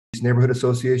East Neighborhood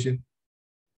Association.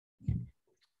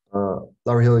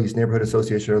 Lowry Hill East Neighborhood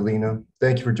Association, or LHENA.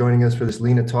 Thank you for joining us for this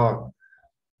LHENA Talk.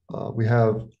 We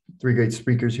have three great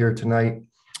speakers here tonight.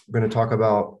 We're going to talk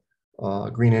about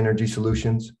green energy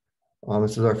solutions.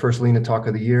 This is our first LHENA Talk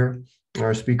of the year.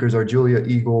 Our speakers are Julia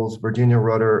Eagles, Virginia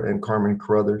Rutter, and Carmen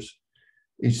Carruthers.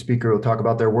 Each speaker will talk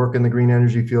about their work in the green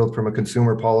energy field from a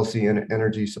consumer policy and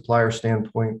energy supplier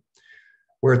standpoint.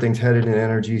 Where are things headed in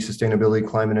energy, sustainability,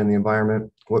 climate, and the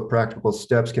environment? What practical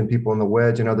steps can people in the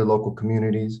Wedge and other local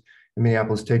communities in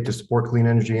Minneapolis take to support clean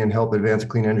energy and help advance a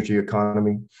clean energy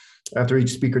economy? After each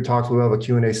speaker talks, we'll have a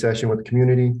Q&A session with the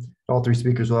community. All three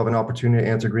speakers will have an opportunity to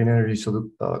answer green energy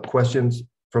questions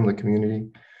from the community.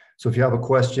 So if you have a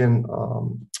question,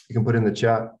 you can put in the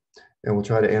chat and we'll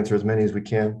try to answer as many as we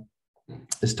can.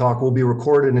 This talk will be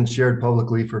recorded and shared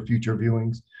publicly for future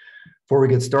viewings. Before we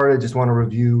get started, I just want to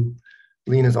review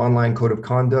LHENA's online code of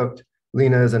conduct.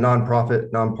 LHENA is a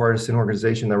nonprofit, nonpartisan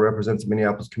organization that represents the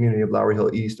Minneapolis community of Lowry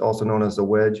Hill East, also known as the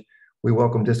Wedge. We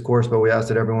welcome discourse, but we ask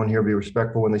that everyone here be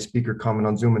respectful when they speak or comment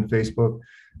on Zoom and Facebook.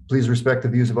 Please respect the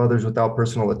views of others without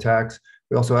personal attacks.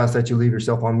 We also ask that you leave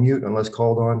yourself on mute unless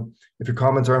called on. If your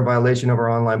comments are in violation of our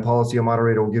online policy, a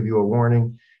moderator will give you a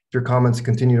warning. If your comments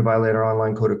continue to violate our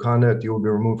online code of conduct, you will be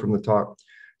removed from the talk.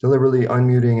 Deliberately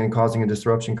unmuting and causing a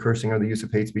disruption, cursing, or the use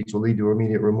of hate speech will lead to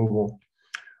immediate removal.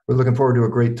 We're looking forward to a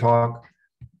great talk.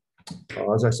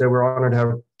 As I said, we're honored to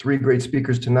have three great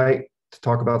speakers tonight to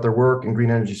talk about their work in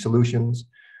green energy solutions.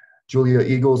 Julia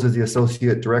Eagles is the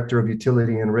Associate Director of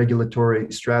Utility and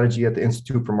Regulatory Strategy at the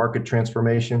Institute for Market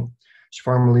Transformation. She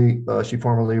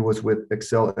formerly was with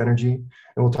Excel Energy, and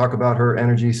we'll talk about her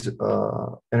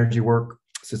energy work,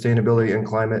 sustainability, and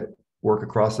climate work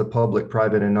across the public,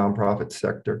 private, and nonprofit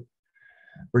sector.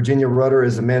 Virginia Rutter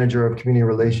is the Manager of Community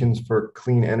Relations for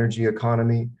Clean Energy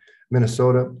Economy,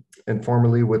 Minnesota, and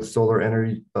formerly with Solar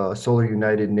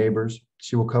United Neighbors.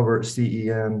 She will cover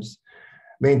CEM's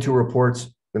main two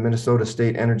reports, the Minnesota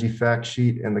State Energy Fact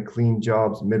Sheet and the Clean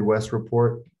Jobs Midwest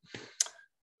Report.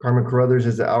 Carmen Carruthers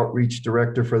is the Outreach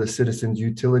Director for the Citizens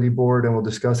Utility Board and will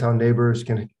discuss how neighbors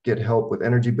can get help with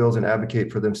energy bills and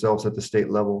advocate for themselves at the state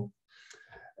level.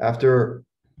 After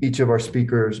each of our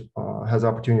speakers has the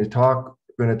opportunity to talk,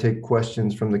 we're going to take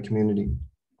questions from the community.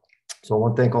 So I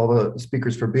want to thank all the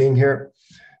speakers for being here.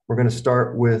 We're going to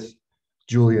start with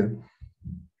Julia.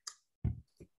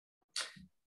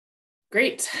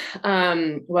 Great.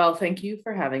 Well, thank you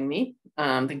for having me.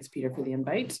 Thanks, Peter, for the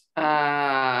invite.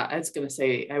 I was going to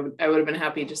say, I would have been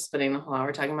happy just spending the whole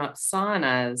hour talking about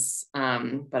saunas,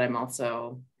 but I'm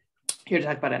also here to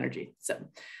talk about energy. So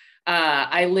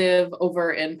I live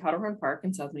over in Powderhorn Park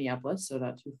in South Minneapolis, so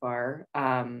not too far.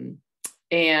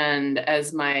 And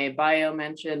as my bio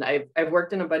mentioned, I've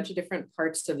worked in a bunch of different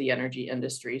parts of the energy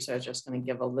industry. So I was just going to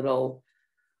give a little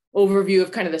overview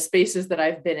of kind of the spaces that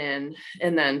I've been in,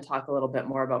 and then talk a little bit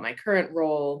more about my current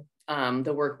role,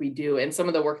 the work we do, and some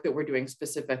of the work that we're doing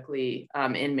specifically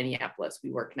in Minneapolis.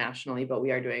 We work nationally, but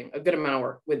we are doing a good amount of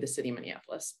work with the city of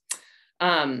Minneapolis.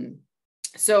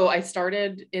 So I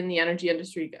started in the energy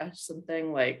industry,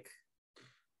 something like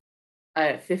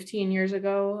 15 years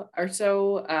ago or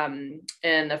so.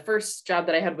 And the first job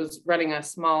that I had was running a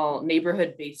small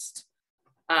neighborhood-based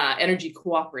energy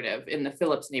cooperative in the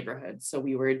Phillips neighborhood. So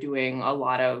we were doing a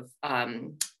lot of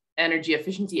energy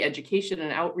efficiency education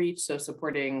and outreach. So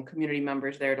supporting community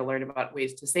members there to learn about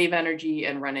ways to save energy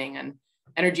and running an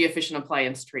energy efficient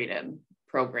appliance trade-in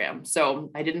program.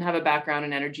 So I didn't have a background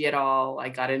in energy at all. I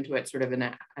got into it sort of in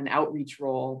an outreach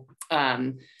role.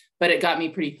 But it got me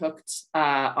pretty hooked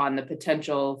on the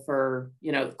potential for,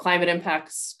 climate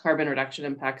impacts, carbon reduction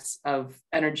impacts of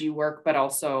energy work, but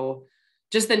also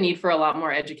just the need for a lot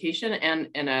more education and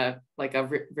in a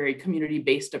very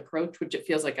community-based approach, which it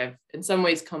feels like I've in some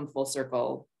ways come full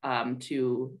circle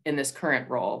to in this current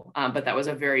role. But that was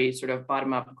a very sort of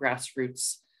bottom-up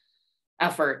grassroots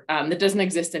effort that doesn't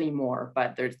exist anymore,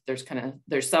 but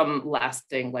there's some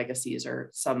lasting legacies or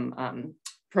some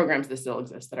programs that still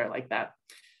exist that are like that.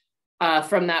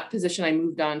 From that position, I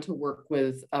moved on to work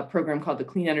with a program called the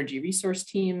Clean Energy Resource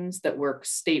Teams that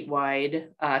works statewide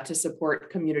to support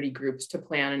community groups to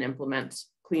plan and implement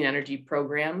clean energy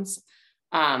programs.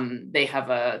 They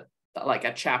have a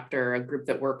chapter, a group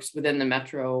that works within the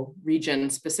metro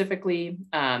region specifically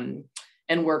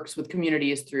and works with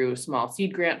communities through small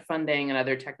seed grant funding and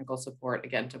other technical support,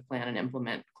 again, to plan and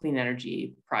implement clean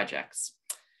energy projects.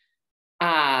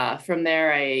 From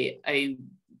there, I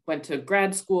went to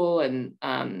grad school, and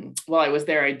while I was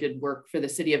there, I did work for the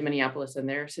city of Minneapolis in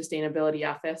their sustainability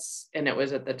office. And it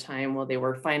was at the time while they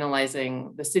were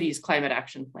finalizing the city's climate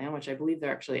action plan, which I believe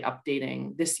they're actually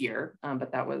updating this year,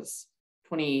 but that was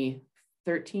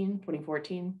 2013,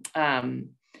 2014.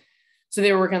 So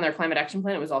they were working on their climate action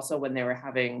plan. It was also when they were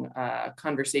having a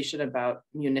conversation about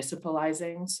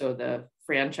municipalizing. So the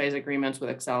franchise agreements with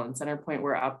Xcel and CenterPoint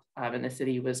were up, and the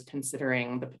city was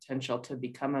considering the potential to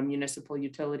become a municipal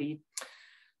utility.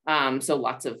 So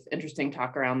lots of interesting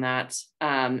talk around that.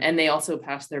 And they also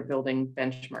passed their building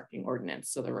benchmarking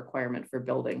ordinance. So the requirement for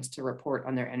buildings to report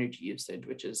on their energy usage,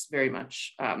 which is very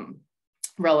much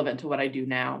relevant to what I do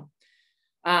now.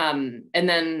 And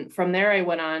then from there, I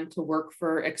went on to work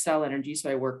for Xcel Energy.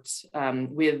 So I worked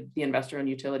with the investor-owned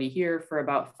utility here for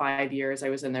about 5 years. I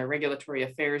was in their regulatory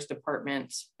affairs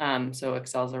department. So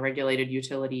Xcel is a regulated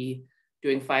utility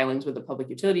doing filings with the Public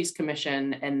Utilities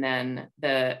Commission, and then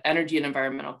the Energy and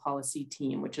Environmental Policy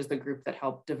Team, which is the group that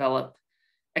helped develop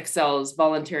Xcel's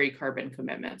voluntary carbon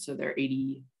commitment. So their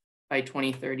 80 by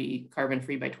 2030,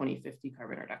 carbon-free by 2050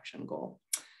 carbon reduction goal.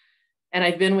 And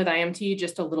I've been with IMT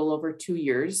just a little over 2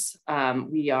 years.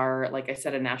 We are, like I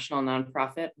said, a national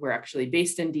nonprofit. We're actually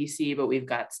based in DC, but we've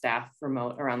got staff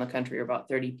remote around the country, about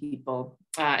 30 people.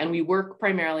 And we work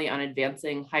primarily on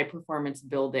advancing high performance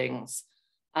buildings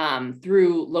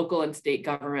through local and state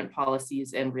government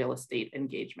policies and real estate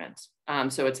engagement.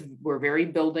 So we're very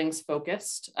buildings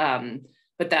focused,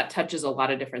 but that touches a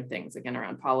lot of different things, again,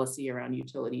 around policy, around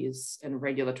utilities and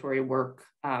regulatory work,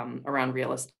 around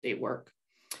real estate work.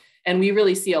 And we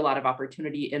really see a lot of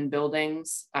opportunity in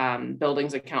buildings.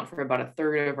 Buildings account for about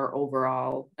 1/3 of our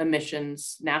overall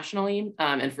emissions nationally.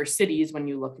 And for cities, when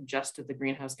you look just at the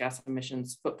greenhouse gas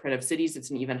emissions footprint of cities,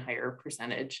 it's an even higher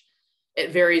percentage.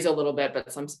 It varies a little bit,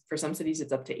 but for some cities,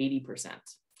 it's up to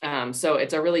 80%. So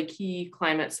it's a really key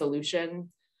climate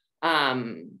solution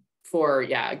for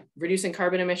reducing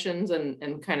carbon emissions.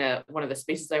 And kind of one of the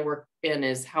spaces I work in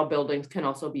is how buildings can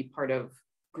also be part of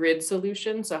grid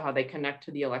solutions, so how they connect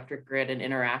to the electric grid and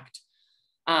interact.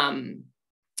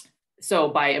 So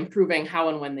by improving how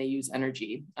and when they use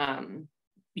energy,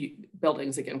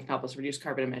 buildings, again, can help us reduce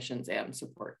carbon emissions and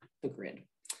support the grid.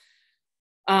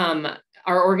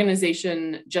 Our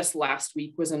organization just last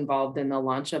week was involved in the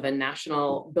launch of a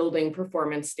national building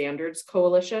performance standards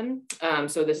coalition.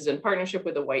 So this is in partnership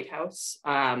with the White House.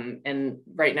 And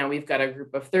right now we've got a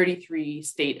group of 33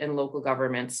 state and local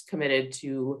governments committed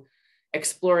to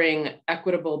exploring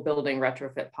equitable building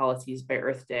retrofit policies by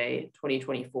Earth Day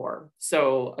 2024.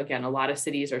 So again, a lot of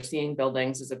cities are seeing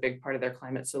buildings as a big part of their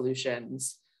climate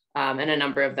solutions. And a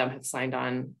number of them have signed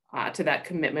on to that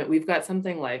commitment. We've got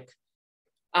something like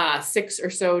 6 or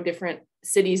so different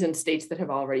cities and states that have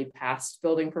already passed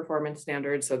building performance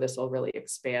standards. So this will really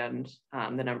expand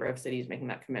the number of cities making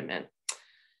that commitment.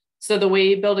 So the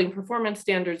way building performance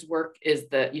standards work is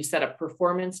that you set a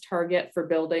performance target for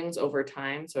buildings over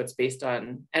time. So it's based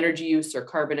on energy use or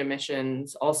carbon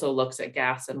emissions, also looks at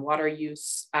gas and water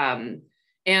use,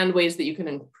 and ways that you can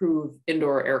improve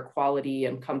indoor air quality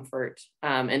and comfort,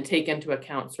 and take into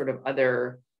account sort of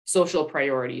other social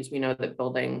priorities. We know that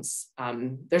buildings,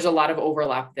 there's a lot of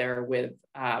overlap there with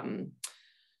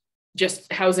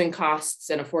just housing costs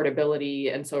and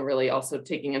affordability. And so really also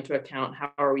taking into account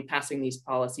how are we passing these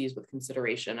policies with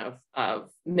consideration of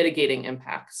mitigating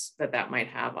impacts that might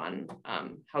have on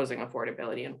housing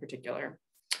affordability in particular.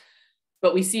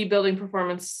 But we see building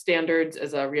performance standards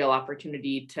as a real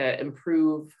opportunity to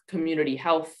improve community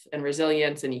health and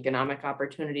resilience and economic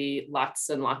opportunity, lots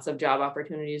and lots of job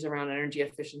opportunities around energy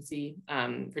efficiency.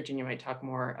 Virginia might talk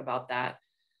more about that.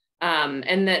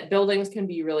 And that buildings can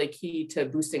be really key to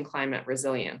boosting climate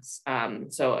resilience.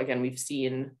 So again, we've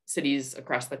seen cities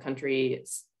across the country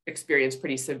experience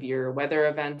pretty severe weather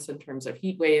events in terms of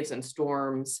heat waves and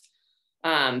storms,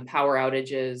 power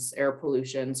outages, air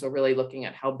pollution. So really looking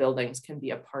at how buildings can be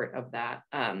a part of that,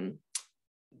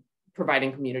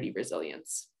 providing community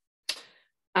resilience.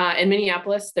 In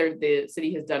Minneapolis, the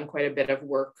city has done quite a bit of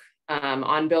work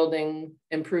on building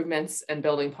improvements and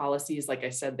building policies. Like I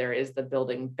said, there is the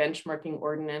building benchmarking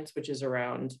ordinance, which is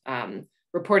around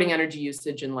reporting energy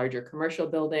usage in larger commercial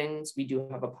buildings. We do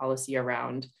have a policy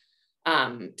around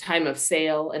time of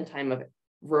sale and time of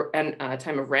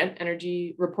rent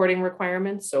energy reporting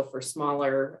requirements. So for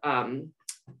smaller,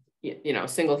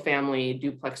 single family,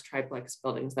 duplex, triplex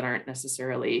buildings that aren't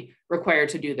necessarily required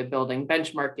to do the building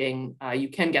benchmarking, you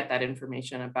can get that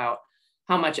information about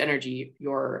how much energy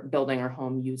your building or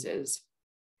home uses.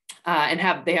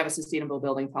 And they have a sustainable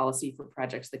building policy for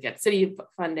projects that get city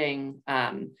funding,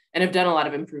 and have done a lot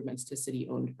of improvements to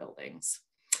city-owned buildings.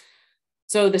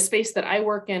 So the space that I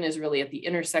work in is really at the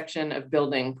intersection of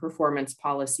building performance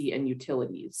policy and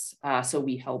utilities. So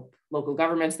we help local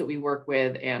governments that we work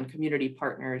with and community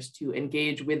partners to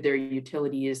engage with their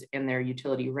utilities and their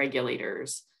utility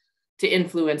regulators to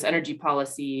influence energy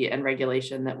policy and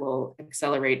regulation that will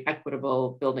accelerate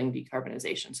equitable building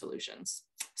decarbonization solutions.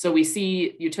 So we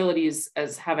see utilities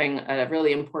as having a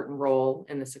really important role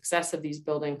in the success of these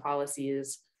building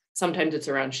policies. Sometimes it's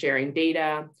around sharing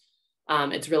data.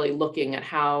 It's really looking at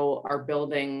how our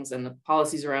buildings and the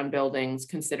policies around buildings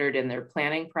considered in their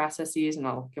planning processes. And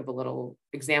I'll give a little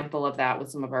example of that with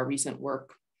some of our recent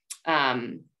work.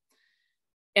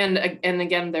 And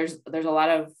again, there's a lot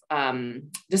of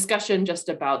discussion just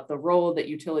about the role that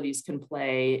utilities can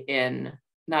play in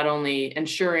not only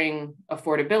ensuring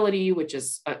affordability, which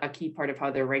is a key part of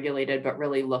how they're regulated, but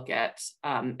really look at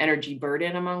energy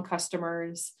burden among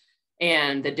customers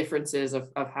and the differences of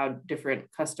how different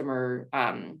customer,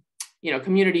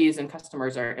 communities and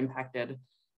customers are impacted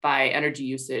by energy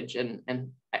usage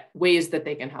and ways that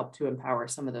they can help to empower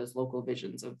some of those local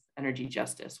visions of energy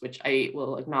justice, which I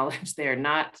will acknowledge they are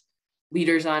not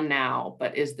leaders on now,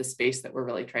 but is the space that we're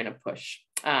really trying to push.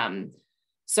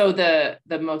 So the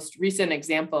most recent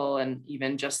example, and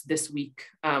even just this week,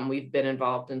 we've been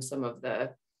involved in some of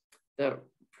the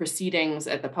proceedings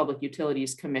at the Public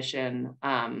Utilities Commission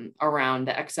around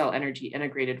the Xcel Energy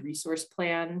Integrated Resource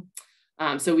Plan.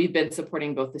 So we've been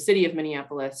supporting both the city of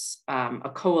Minneapolis,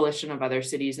 a coalition of other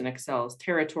cities in Xcel's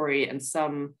territory, and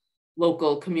some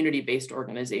local community-based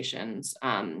organizations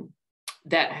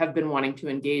that have been wanting to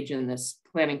engage in this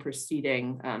planning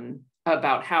proceeding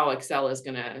about how Xcel is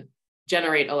going to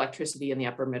generate electricity in the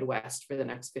upper Midwest for the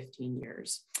next 15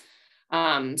 years.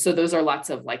 So those are lots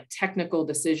of like technical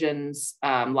decisions,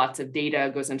 lots of data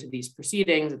goes into these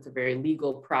proceedings. It's a very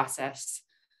legal process,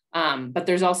 but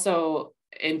there's also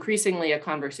increasingly a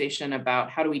conversation about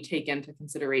how do we take into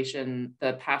consideration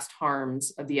the past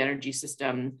harms of the energy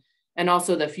system and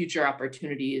also the future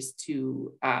opportunities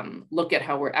to look at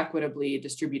how we're equitably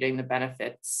distributing the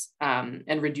benefits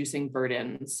and reducing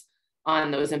burdens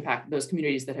on those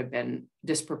communities that have been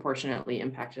disproportionately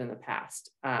impacted in the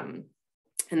past. And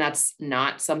that's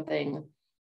not something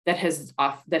that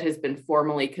has been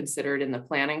formally considered in the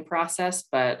planning process,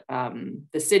 but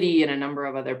the city and a number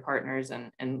of other partners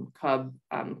and CUB,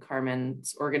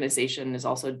 Carmen's organization, is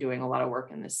also doing a lot of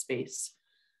work in this space.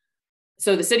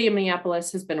 So the city of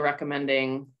Minneapolis has been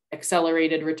recommending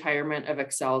accelerated retirement of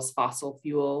Xcel's fossil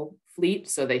fuel fleet.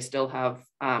 So they still have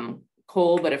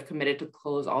coal, but have committed to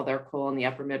close all their coal in the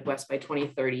upper Midwest by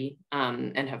 2030,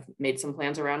 and have made some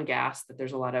plans around gas that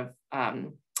there's a lot of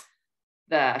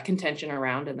the contention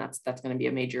around, and that's going to be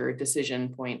a major decision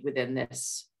point within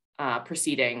this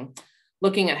proceeding,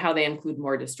 looking at how they include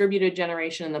more distributed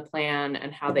generation in the plan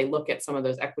and how they look at some of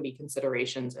those equity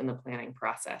considerations in the planning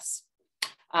process.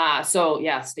 So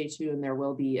yeah, stay tuned. There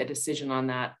will be a decision on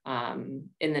that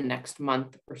in the next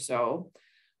month or so.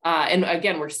 And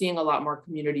again, we're seeing a lot more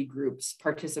community groups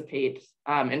participate,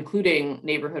 including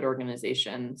neighborhood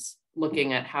organizations,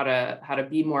 looking at how to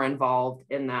be more involved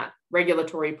in that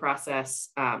regulatory process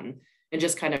and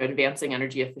just kind of advancing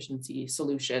energy efficiency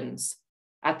solutions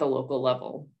at the local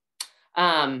level.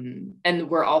 And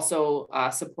we're also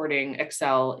supporting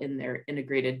Xcel in their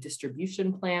integrated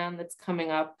distribution plan that's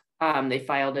coming up. They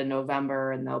filed in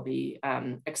November, and they'll be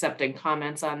accepting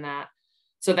comments on that.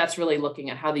 So that's really looking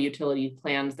at how the utility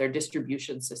plans their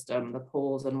distribution system, the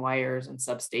poles and wires and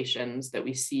substations that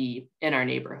we see in our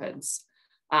neighborhoods.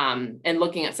 And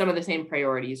looking at some of the same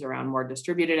priorities around more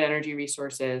distributed energy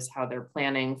resources, how they're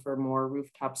planning for more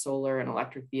rooftop solar and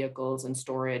electric vehicles and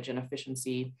storage and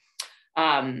efficiency,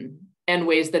 and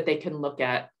ways that they can look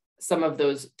at some of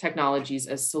those technologies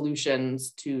as solutions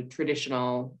to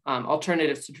traditional,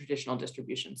 alternatives to traditional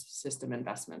distribution system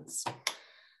investments.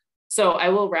 So I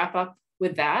will wrap up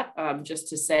with that, just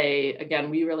to say, again,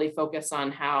 we really focus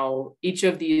on how each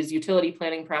of these utility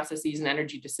planning processes and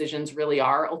energy decisions really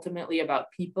are ultimately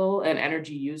about people and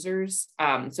energy users.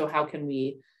 So how can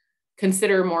we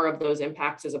consider more of those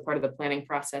impacts as a part of the planning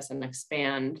process and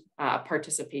expand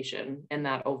participation in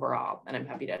that overall? And I'm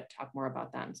happy to talk more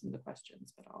about that in some of the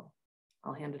questions, but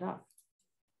I'll hand it off.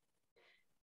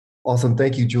 Awesome,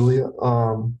 thank you, Julia.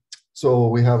 So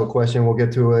we have a question, we'll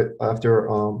get to it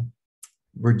after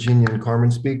Virginia and Carmen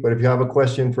speak, but if you have a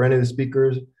question for any of the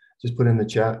speakers, just put in the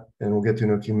chat and we'll get to it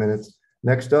in a few minutes.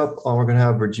 Next up, we're going to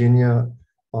have Virginia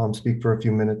speak for a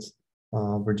few minutes.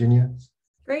 Virginia.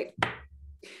 Great.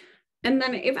 And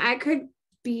then if I could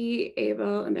be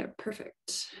able, and they're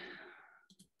perfect.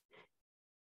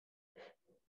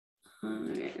 All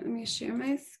right, let me share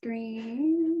my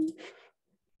screen.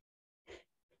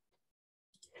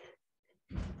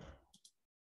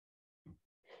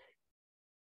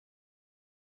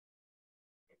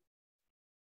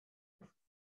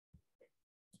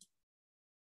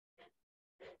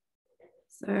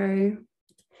 Sorry.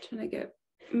 trying to get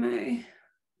my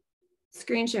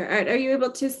screen share. All right, are you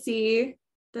able to see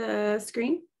the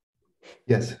screen?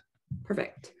 Yes.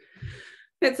 Perfect.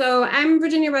 Okay, so I'm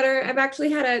Virginia Rutter. I've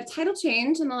actually had a title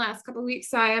change in the last couple of weeks.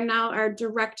 So I am now our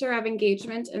Director of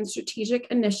Engagement and Strategic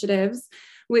Initiatives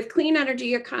with Clean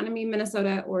Energy Economy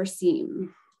Minnesota, or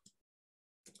SEAM.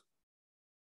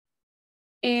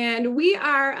 And we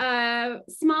are a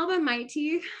small but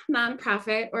mighty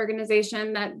nonprofit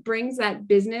organization that brings that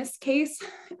business case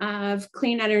of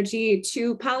clean energy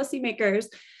to policymakers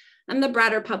and the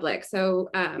broader public.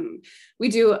 So we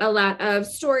do a lot of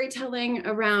storytelling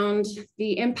around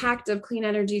the impact of clean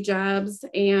energy jobs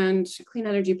and clean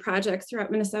energy projects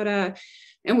throughout Minnesota.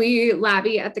 And we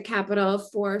lobby at the Capitol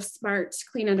for smart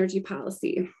clean energy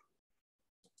policy.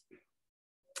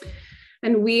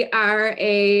 And we are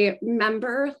a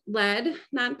member-led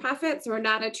nonprofit, so we're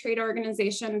not a trade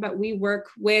organization, but we work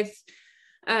with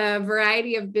a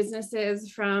variety of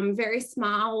businesses from very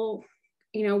small,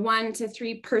 1 to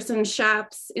 3 person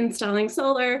shops installing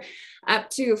solar, up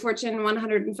to Fortune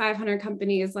 100 and 500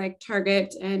 companies like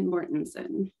Target and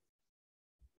Mortenson.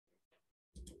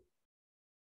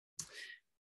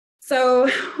 So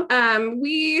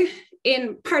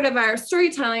in part of our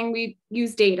storytelling, we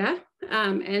use data.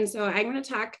 And so I'm going to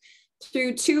talk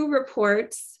through 2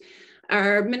 reports,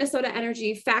 our Minnesota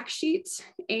Energy Fact Sheet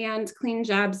and Clean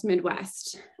Jobs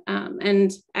Midwest.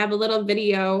 And I have a little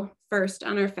video first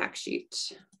on our fact sheet.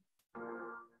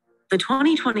 The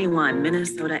 2021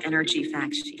 Minnesota Energy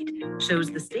Fact Sheet shows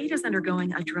the state is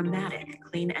undergoing a dramatic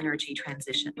clean energy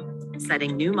transition,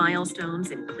 setting new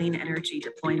milestones in clean energy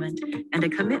deployment and a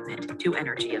commitment to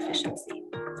energy efficiency.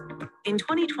 In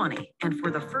 2020, and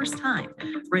for the first time,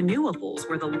 renewables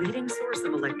were the leading source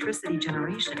of electricity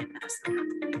generation in Minnesota.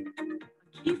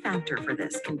 A key factor for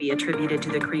this can be attributed to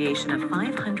the creation of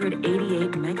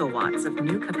 588 megawatts of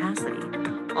new capacity,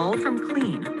 all from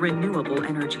clean, renewable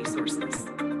energy sources.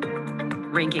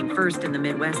 Ranking first in the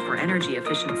Midwest for energy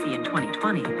efficiency in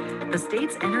 2020, the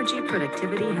state's energy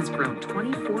productivity has grown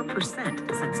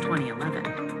 24% since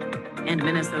 2011. And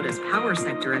Minnesota's power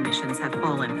sector emissions have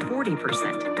fallen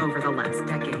 40% over the last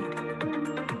decade.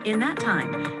 In that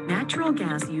time, natural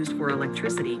gas used for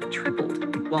electricity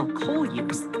tripled, while coal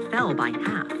use fell by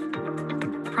half.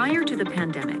 Prior to the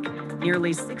pandemic,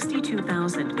 nearly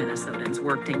 62,000 Minnesotans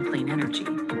worked in clean energy.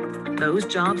 Those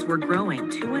jobs were growing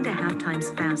 2.5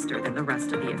 times faster than the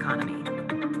rest of the economy.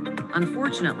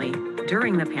 Unfortunately,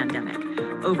 during the pandemic,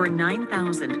 over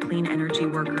 9,000 clean energy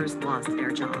workers lost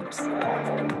their jobs.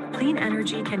 Clean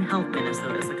energy can help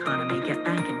Minnesota's economy get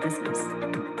back in business.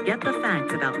 Get the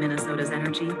facts about Minnesota's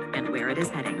energy and where it is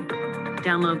heading.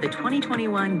 Download the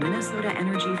 2021 Minnesota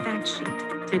Energy Fact Sheet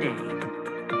today.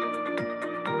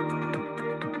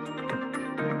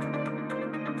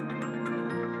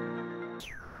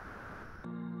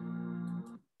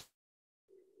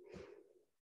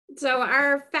 So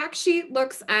our fact sheet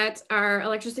looks at our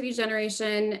electricity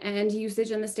generation and usage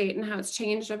in the state and how it's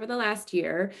changed over the last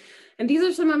year. And these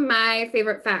are some of my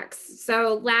favorite facts.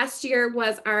 So last year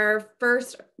was our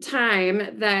first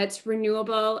time that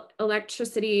renewable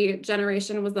electricity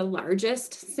generation was the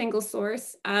largest single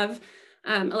source of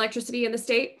electricity in the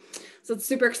state. So it's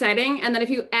super exciting. And then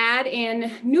if you add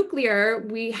in nuclear,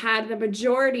 we had the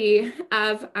majority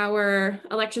of our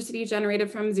electricity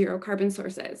generated from zero carbon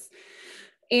sources.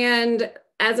 And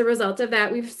as a result of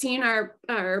that, we've seen our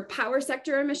power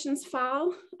sector emissions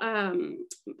fall 40%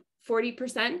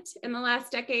 in the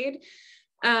last decade,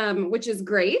 which is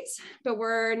great, but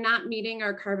we're not meeting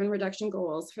our carbon reduction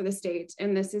goals for the state.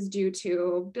 And this is due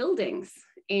to buildings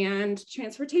and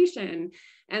transportation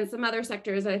and some other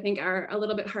sectors that I think are a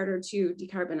little bit harder to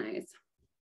decarbonize.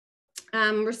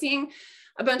 We're seeing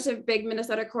a bunch of big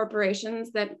Minnesota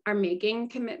corporations that are making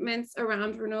commitments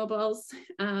around renewables,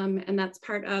 and that's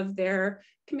part of their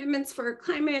commitments for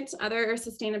climate, other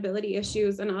sustainability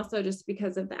issues, and also just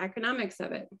because of the economics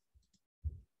of it.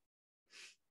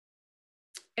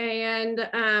 And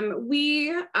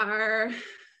we are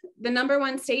the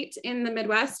 #1 state in the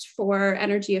Midwest for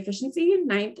energy efficiency,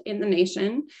 9th in the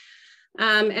nation.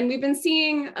 And we've been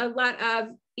seeing a lot of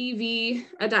EV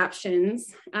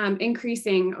adoptions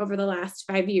increasing over the last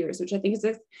 5 years, which I think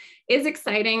is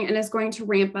exciting and is going to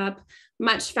ramp up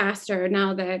much faster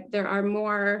now that there are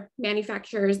more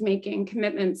manufacturers making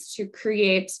commitments to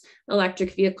create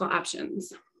electric vehicle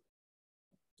options.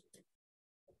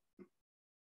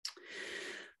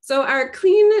 So our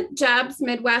Clean Jobs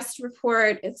Midwest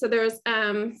report, so there's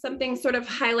something sort of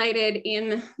highlighted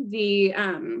in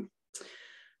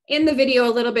the video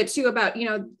a little bit too about,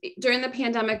 during the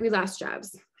pandemic, we lost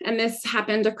jobs. and this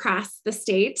happened across the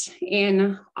state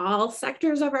in all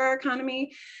sectors of our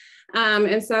economy.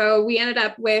 And so we ended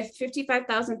up with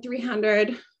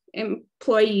 55,300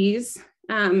 employees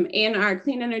in our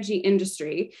clean energy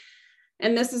industry.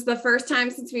 And this is the first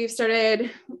time since we've started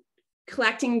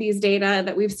collecting these data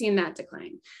that we've seen that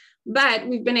decline. But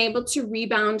we've been able to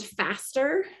rebound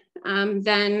faster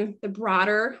than the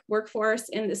broader workforce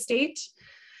in the state.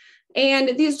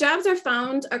 And these jobs are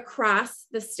found across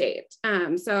the state.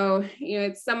 So,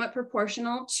 it's somewhat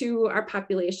proportional to our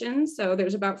population. So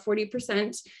there's about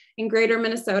 40% in greater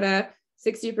Minnesota,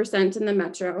 60% in the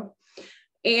metro.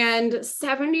 And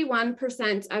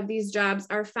 71% of these jobs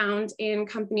are found in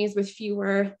companies with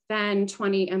fewer than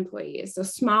 20 employees. So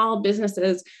small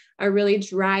businesses are really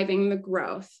driving the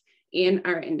growth in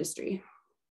our industry.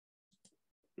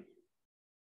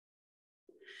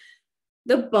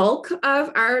 The bulk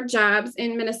of our jobs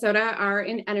in Minnesota are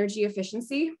in energy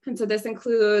efficiency. And so this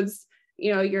includes,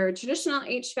 your traditional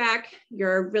HVAC,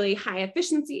 your really high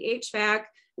efficiency HVAC,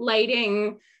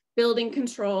 lighting, building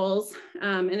controls,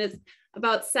 and it's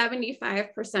about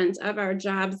 75% of our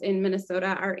jobs in Minnesota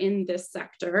are in this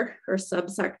sector or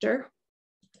subsector.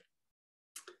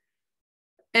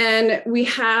 And we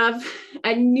have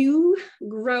a new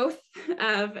growth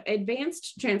of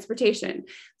advanced transportation.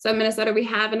 So in Minnesota, we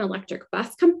have an electric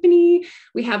bus company.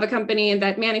 We have a company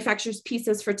that manufactures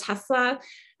pieces for Tesla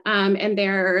and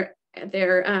their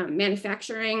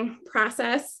manufacturing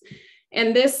process.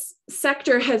 And this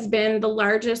sector has been the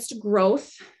largest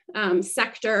growth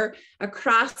sector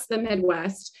across the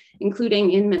Midwest,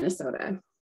 including in Minnesota.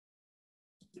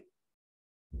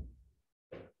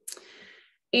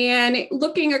 And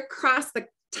looking across the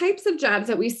types of jobs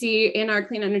that we see in our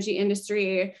clean energy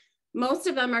industry, most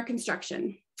of them are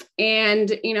construction.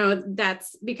 And,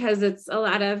 that's because it's a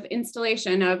lot of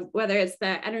installation of whether it's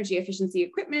the energy efficiency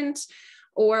equipment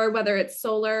or whether it's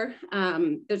solar.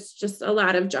 There's just a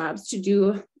lot of jobs to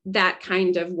do that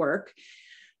kind of work.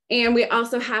 And we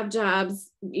also have jobs,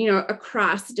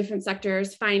 across different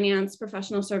sectors: finance,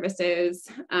 professional services,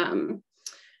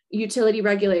 utility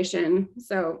regulation.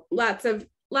 So lots of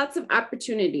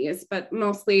opportunities, but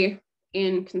mostly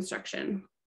in construction.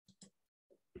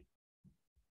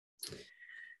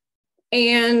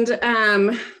 And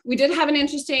we did have an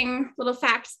interesting little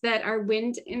fact that our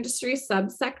wind industry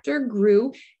subsector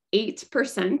grew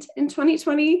 8% in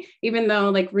 2020, even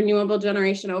though renewable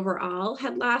generation overall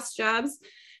had lost jobs.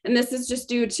 And this is just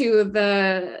due to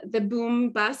the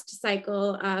boom bust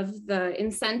cycle of the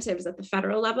incentives at the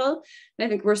federal level. And I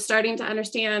think we're starting to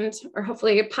understand, or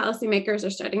hopefully policymakers are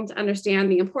starting to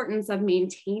understand, the importance of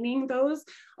maintaining those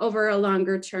over a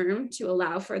longer term to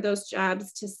allow for those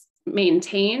jobs to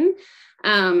maintain.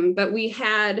 But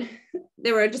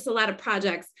there were just a lot of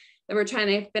projects that we're trying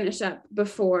to finish up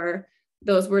before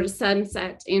those were to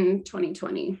sunset in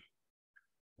 2020.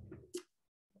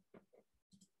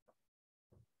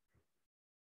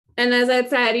 And as I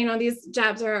said, these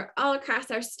jobs are all across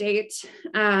our state.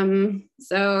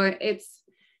 So it's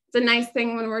a nice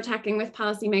thing when we're talking with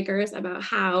policymakers about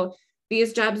how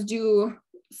these jobs do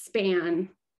span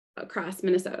across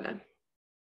Minnesota.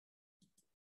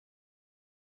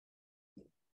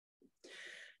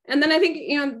 And then I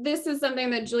think, this is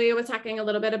something that Julia was talking a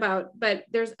little bit about, but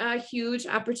there's a huge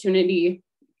opportunity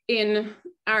in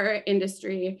our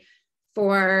industry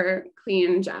for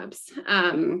clean jobs.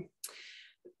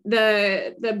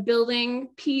 The building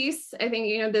piece, I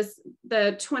think,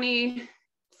 the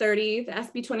 2030, the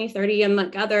SB 2030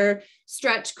 and other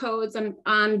stretch codes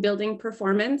on building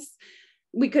performance,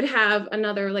 we could have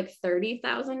another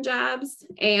 30,000 jobs.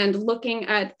 And looking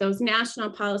at those national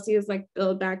policies like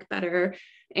Build Back Better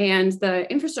and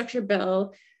the infrastructure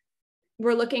bill,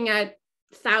 we're looking at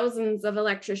thousands of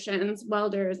electricians,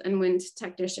 welders, and wind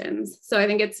technicians. So I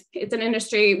think it's an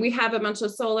industry. We have a bunch of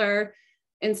solar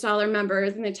installer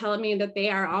members, and they tell me that they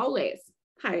are always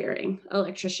hiring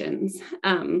electricians.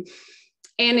 And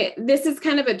this is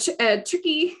kind of a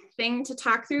tricky thing to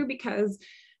talk through because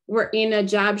we're in a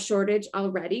job shortage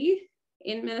already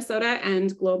in Minnesota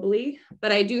and globally.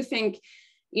 But I do think,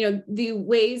 the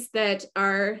ways that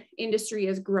our industry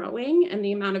is growing and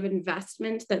the amount of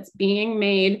investment that's being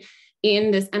made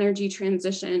in this energy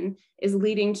transition is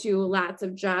leading to lots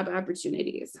of job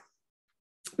opportunities.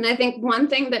 And I think one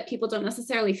thing that people don't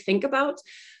necessarily think about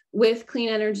with clean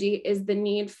energy is the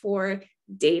need for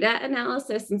data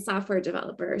analysis and software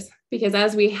developers, because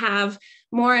as we have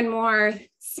more and more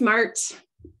smart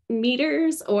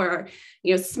meters or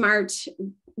smart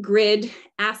grid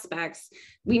aspects,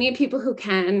 we need people who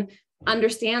can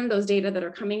understand those data that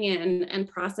are coming in and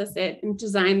process it and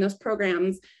design those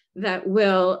programs that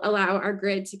will allow our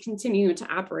grid to continue to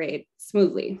operate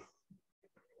smoothly.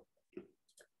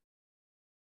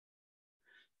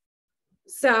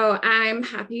 So I'm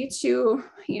happy to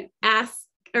ask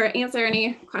or answer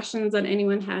any questions that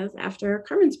anyone has after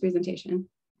Carmen's presentation.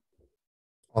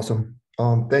 Awesome.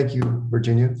 Thank you,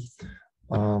 Virginia.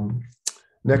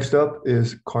 Next up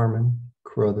is Carmen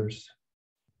Carruthers.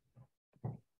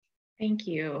 Thank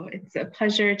you. It's a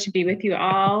pleasure to be with you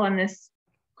all on this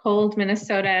cold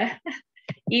Minnesota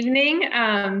evening.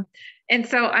 And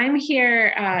so I'm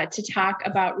here to talk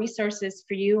about resources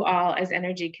for you all as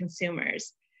energy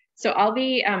consumers. So I'll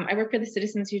be, I work for the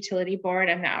Citizens Utility Board.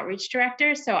 I'm the outreach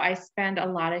director. So I spend a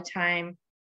lot of time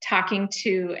talking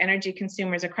to energy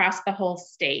consumers across the whole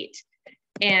state.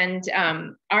 And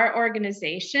our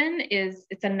organization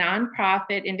it's a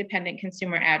nonprofit independent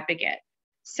consumer advocate.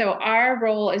 So our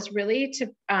role is really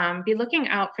to be looking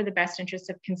out for the best interests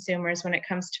of consumers when it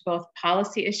comes to both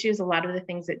policy issues, a lot of the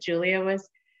things that Julia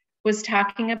was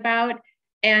talking about,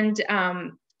 and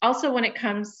also when it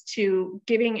comes to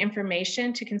giving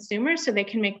information to consumers so they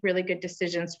can make really good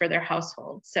decisions for their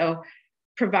household. So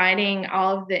providing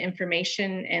all of the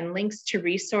information and links to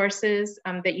resources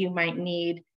that you might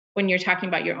need when you're talking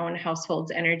about your own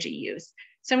household's energy use.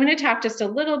 So I'm going to talk just a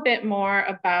little bit more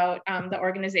about the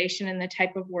organization and the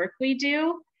type of work we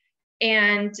do,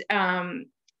 and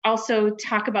also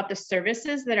talk about the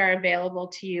services that are available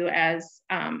to you as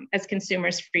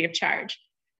consumers free of charge.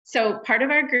 So part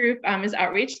of our group is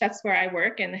outreach. That's where I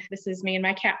work, and this is me and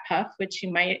my cat Puff, which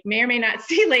you may or may not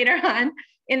see later on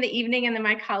in the evening, and then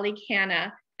my colleague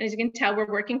Hannah. And as you can tell,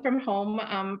 we're working from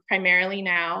home primarily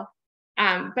now.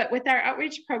 But with our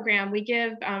outreach program, we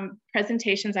give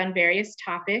presentations on various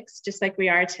topics, just like we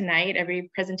are tonight. Every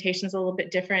presentation is a little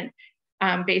bit different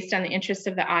based on the interests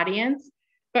of the audience,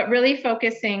 but really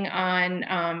focusing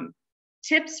on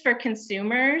tips for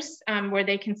consumers where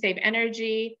they can save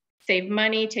energy, save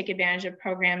money, take advantage of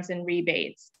programs and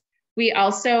rebates. We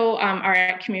also are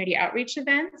at community outreach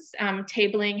events,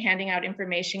 tabling, handing out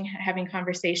information, having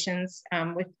conversations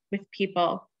with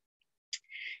people.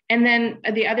 And then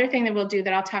the other thing that we'll do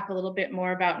that I'll talk a little bit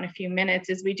more about in a few minutes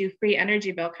is we do free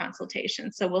energy bill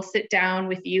consultations. So we'll sit down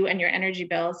with you and your energy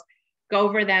bills, go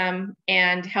over them,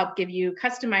 and help give you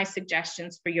customized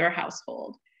suggestions for your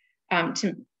household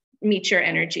to meet your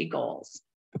energy goals.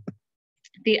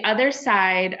 The other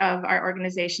side of our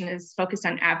organization is focused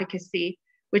on advocacy,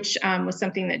 which was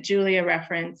something that Julia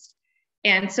referenced.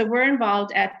 And so we're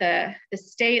involved at the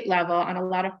state level on a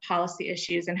lot of policy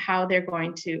issues and how they're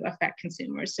going to affect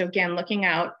consumers. So again, looking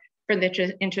out for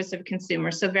the interests of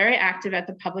consumers. So very active at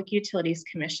the Public Utilities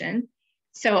Commission.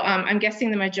 So I'm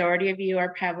guessing the majority of you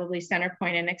are probably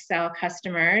CenterPoint and Xcel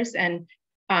customers, and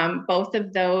both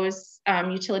of those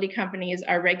utility companies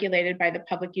are regulated by the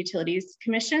Public Utilities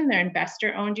Commission. They're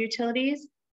investor-owned utilities,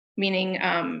 meaning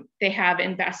they have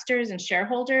investors and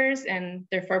shareholders, and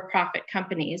they're for-profit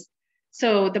companies.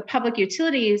 So the Public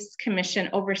Utilities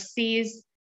Commission oversees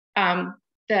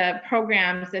the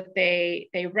programs that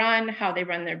they run, how they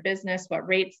run their business, what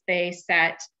rates they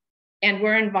set, and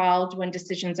we're involved when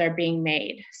decisions are being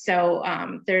made. So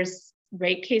there's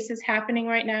rate cases happening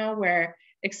right now where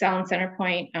Xcel and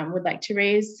CenterPoint would like to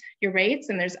raise your rates,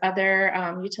 and there's other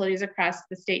utilities across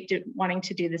the state wanting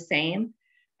to do the same.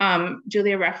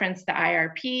 Julia referenced the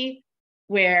IRP,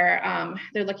 where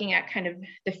they're looking at kind of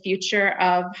the future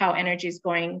of how energy is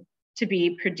going to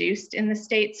be produced in the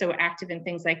state, so active in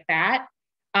things like that.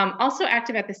 Also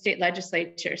active at the state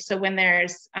legislature. So when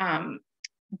there's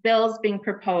bills being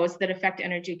proposed that affect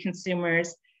energy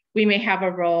consumers, we may have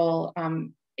a role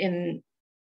in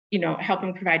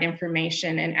helping provide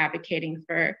information and advocating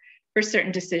for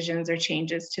certain decisions or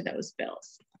changes to those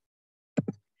bills.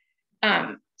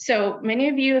 So many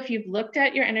of you, if you've looked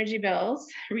at your energy bills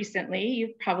recently,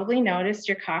 you've probably noticed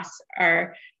your costs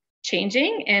are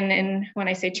changing. And when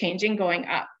I say changing, going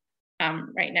up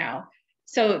right now.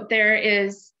 So there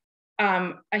is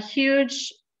a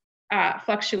huge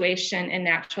fluctuation in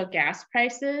natural gas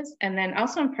prices, and then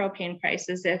also in propane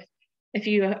prices. If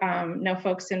you know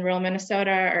folks in rural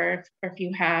Minnesota, or if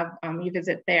you have, you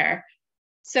visit there.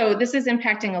 So this is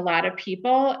impacting a lot of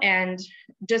people, and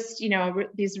just,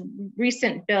 these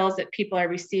recent bills that people are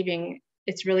receiving,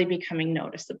 it's really becoming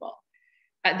noticeable.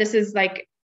 This is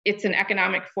it's an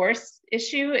economic force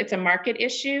issue. It's a market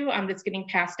issue that's getting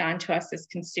passed on to us as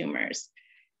consumers.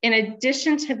 In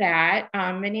addition to that,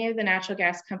 many of the natural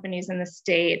gas companies in the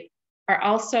state are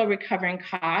also recovering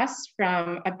costs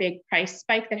from a big price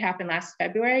spike that happened last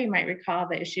February. You might recall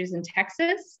the issues in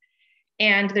Texas.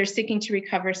 And they're seeking to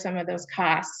recover some of those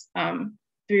costs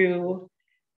through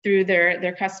through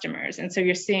their customers. And so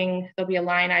you're seeing there'll be a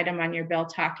line item on your bill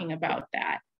talking about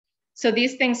that. So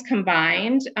these things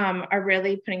combined are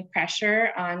really putting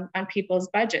pressure on people's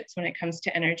budgets when it comes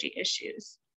to energy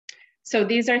issues. So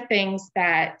these are things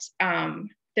that,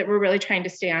 that we're really trying to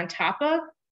stay on top of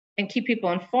and keep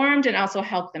people informed and also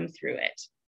help them through it.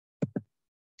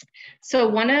 So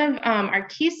one of our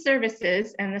key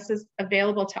services, and this is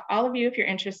available to all of you if you're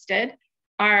interested,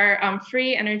 are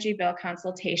free energy bill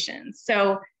consultations.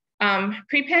 So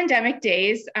pre-pandemic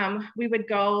days, we would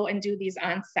go and do these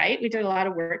on site. We did a lot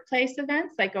of workplace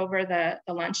events like over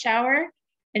the lunch hour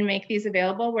and make these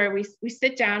available where we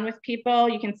sit down with people.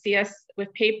 You can see us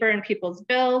with paper and people's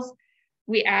bills.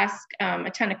 We ask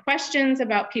a ton of questions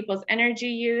about people's energy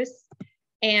use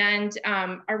and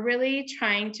are really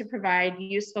trying to provide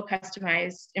useful,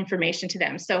 customized information to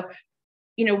them. So,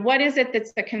 you know, what is it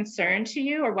that's a concern to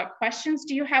you, or what questions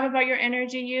do you have about your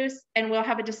energy use? And we'll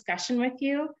have a discussion with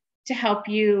you to help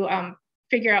you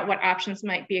figure out what options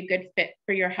might be a good fit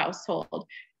for your household.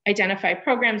 Identify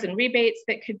programs and rebates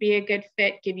that could be a good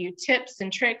fit, give you tips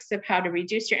and tricks of how to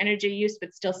reduce your energy use,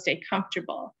 but still stay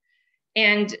comfortable.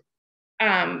 And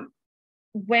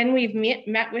when we've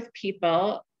met with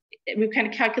people, we've kind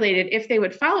of calculated if they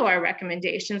would follow our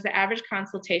recommendations, the average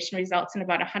consultation results in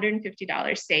about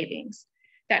 $150 savings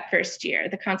that first year.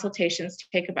 The consultations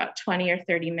take about 20 or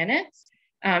 30 minutes.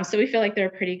 So we feel like they're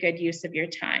a pretty good use of your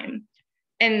time.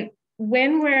 And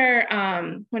when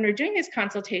we're doing these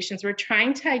consultations, we're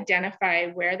trying to identify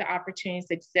where the opportunities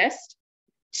exist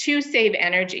to save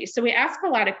energy. So we ask a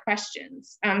lot of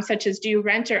questions, such as, do you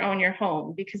rent or own your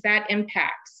home? Because that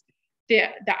impacts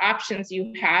the options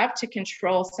you have to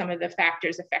control some of the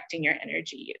factors affecting your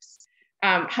energy use.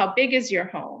 How big is your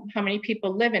home? How many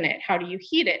people live in it? How do you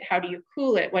heat it? How do you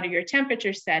cool it? What are your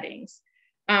temperature settings?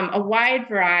 A wide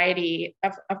variety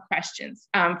of questions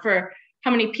for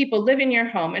how many people live in your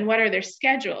home and what are their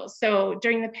schedules. So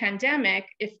during the pandemic,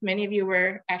 if many of you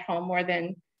were at home more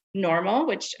than normal,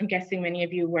 which I'm guessing many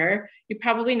of you were, you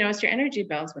probably noticed your energy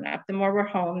bills went up. The more we're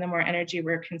home, the more energy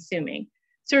we're consuming.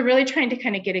 So we're really trying to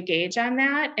kind of get a gauge on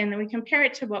that. And then we compare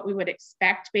it to what we would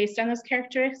expect based on those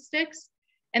characteristics,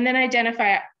 and then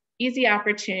identify easy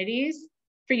opportunities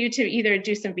for you to either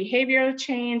do some behavioral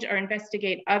change or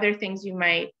investigate other things you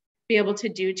might be able to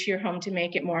do to your home to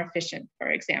make it more efficient. For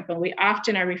example, we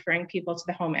often are referring people to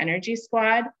the Home Energy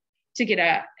Squad to get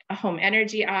a home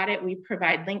energy audit. We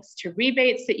provide links to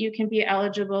rebates that you can be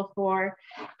eligible for.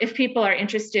 If people are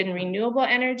interested in renewable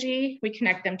energy, we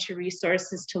connect them to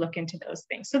resources to look into those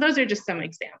things. So those are just some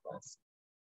examples.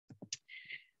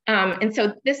 And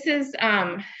so this is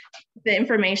the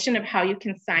information of how you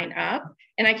can sign up.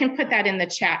 And I can put that in the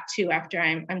chat too after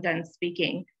I'm done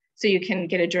speaking, so you can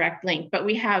get a direct link. But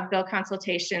we have bill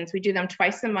consultations. We do them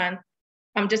twice a month,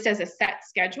 just as a set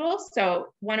schedule.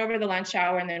 So one over the lunch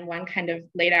hour and then one kind of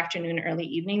late afternoon, early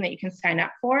evening that you can sign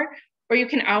up for, or you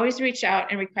can always reach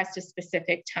out and request a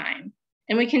specific time.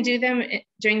 And we can do them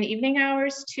during the evening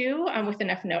hours too, with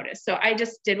enough notice. So I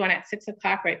just did one at 6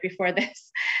 o'clock right before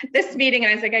this meeting.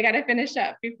 And I was like, I got to finish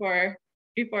up before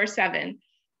 7.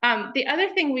 The other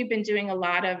thing we've been doing a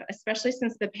lot of, especially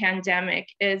since the pandemic,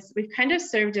 is we've kind of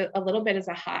served a little bit as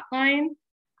a hotline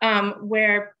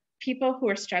where people who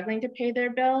are struggling to pay their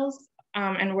bills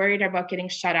and worried about getting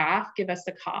shut off give us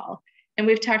a call. And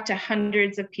we've talked to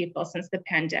hundreds of people since the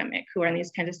pandemic who are in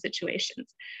these kind of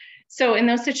situations. So in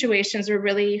those situations, we're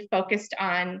really focused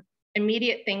on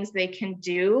immediate things they can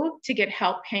do to get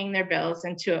help paying their bills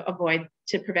and to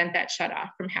prevent that shut off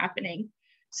from happening.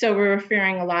 So we're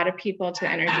referring a lot of people to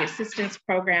energy assistance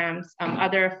programs,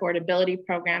 other affordability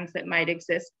programs that might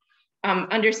exist,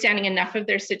 understanding enough of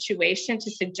their situation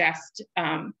to suggest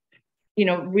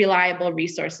reliable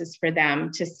resources for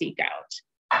them to seek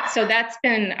out. So that's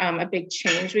been a big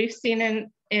change we've seen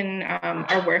in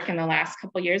our work in the last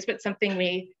couple of years, but something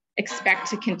we expect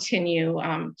to continue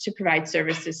to provide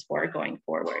services for going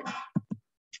forward.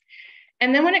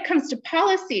 And then when it comes to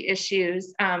policy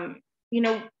issues,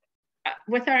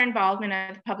 with our involvement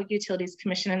at the Public Utilities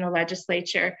Commission and the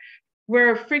legislature,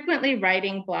 we're frequently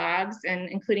writing blogs and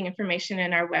including information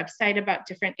in our website about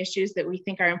different issues that we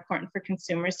think are important for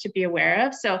consumers to be aware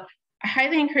of. So I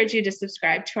highly encourage you to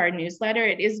subscribe to our newsletter.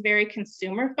 It is very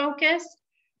consumer focused.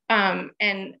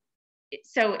 And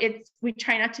so we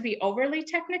try not to be overly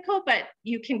technical, but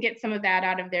you can get some of that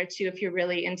out of there too if you're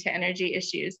really into energy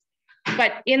issues.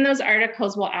 But in those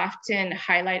articles, we'll often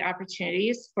highlight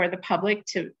opportunities for the public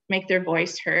to make their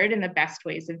voice heard and the best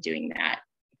ways of doing that.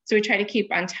 So we try to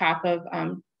keep on top of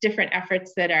different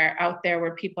efforts that are out there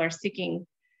where people are seeking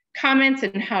comments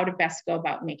and how to best go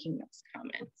about making those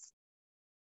comments.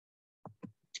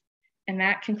 And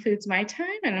that concludes my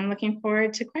time, and I'm looking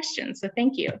forward to questions. So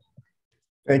thank you.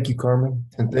 Thank you, Carmen.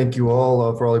 And thank you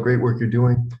all for all the great work you're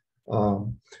doing. I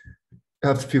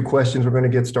have a few questions. We're going to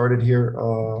get started here.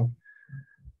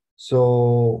 Here's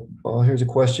a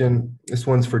question. This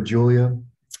one's for Julia.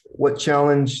 What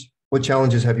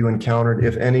challenges have you encountered,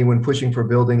 if any, when pushing for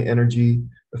building energy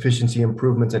efficiency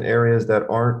improvements in areas that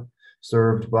aren't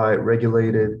served by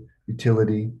regulated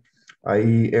utility,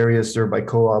 i.e. areas served by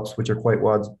co-ops, which are quite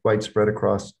widespread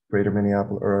across greater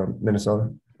Minneapolis or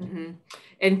Minnesota? Mm-hmm.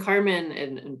 And Carmen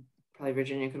and probably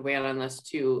Virginia could weigh in on this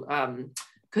too,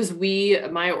 because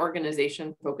my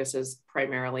organization focuses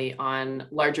primarily on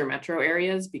larger metro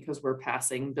areas because we're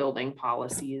passing building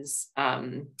policies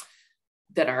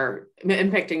that are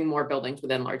impacting more buildings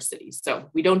within large cities.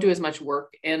 So we don't do as much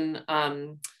work in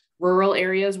rural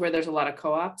areas where there's a lot of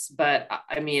co-ops, but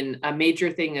I mean, a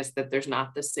major thing is that there's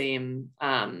not the same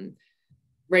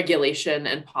regulation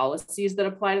and policies that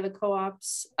apply to the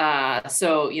co-ops.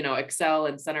 So, Excel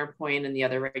and Centerpoint and the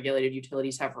other regulated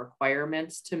utilities have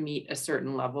requirements to meet a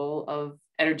certain level of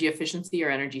energy efficiency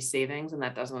or energy savings, and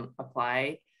that doesn't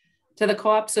apply to the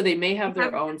co-op. So they may have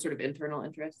their own sort of internal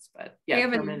interests, but yeah. They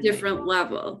have a different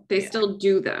level. They still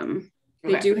do them.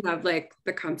 They do have like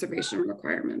the conservation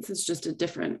requirements. It's just a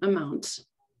different amount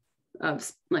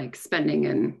of like spending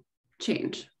and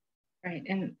change. Right,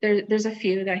 and there's a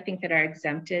few that I think that are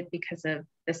exempted because of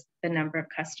the number of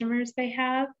customers they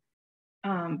have.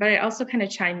 But I also kind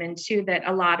of chime in too that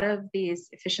a lot of these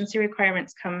efficiency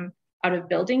requirements come out of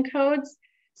building codes.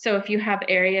 So if you have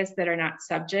areas that are not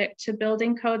subject to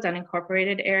building codes,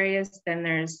 unincorporated areas, then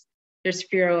there's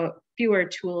fewer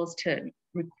tools to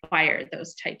require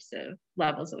those types of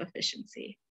levels of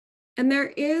efficiency. And there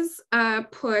is a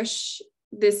push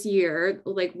this year,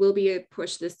 like will be a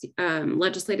push this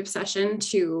legislative session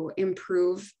to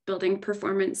improve building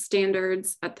performance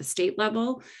standards at the state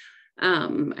level.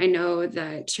 I know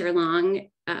that Chair Long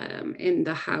in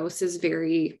the House is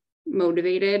very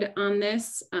motivated on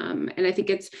this. And I think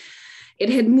it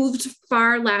had moved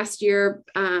far last year.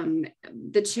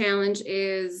 The challenge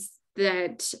is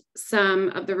that some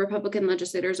of the Republican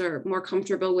legislators are more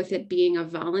comfortable with it being a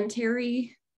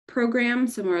voluntary program,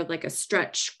 so more like a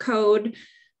stretch code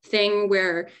thing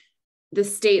where the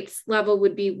state's level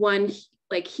would be one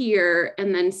like here,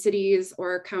 and then cities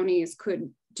or counties could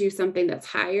do something that's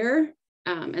higher,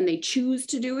 and they choose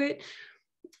to do it.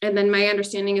 And then my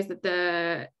understanding is that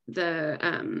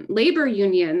the labor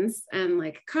unions and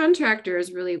like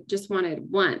contractors really just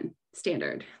wanted one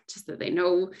standard, just that they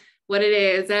know what it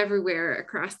is everywhere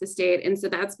across the state. And so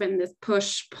that's been this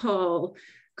push-pull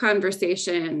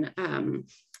conversation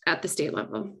at the state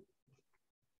level.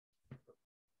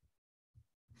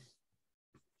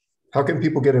 How can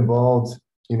people get involved,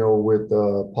 with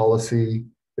policy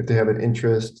if they have an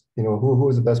interest? Who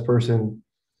is the best person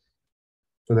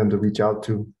for them to reach out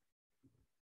to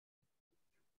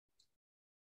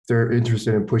if they're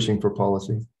interested in pushing for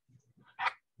policy?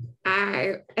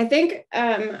 I think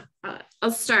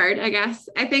I'll start, I guess.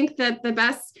 I think that the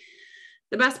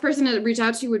best person to reach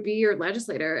out to would be your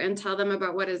legislator and tell them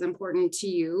about what is important to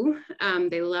you.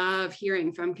 They love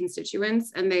hearing from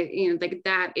constituents, and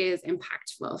that is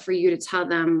impactful for you to tell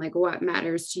them like what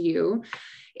matters to you.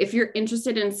 If you're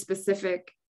interested in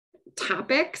specific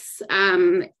topics,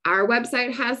 our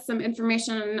website has some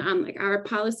information on like our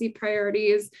policy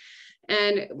priorities.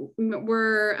 And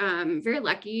we're very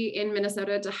lucky in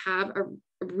Minnesota to have a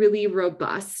really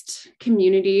robust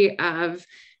community of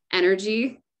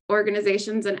energy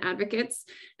organizations and advocates,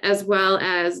 as well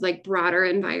as like broader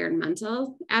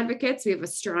environmental advocates. We have a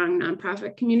strong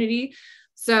nonprofit community.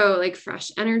 So like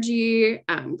Fresh Energy,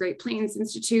 Great Plains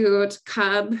Institute,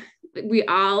 CUB, we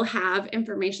all have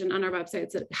information on our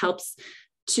websites that helps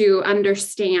to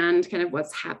understand kind of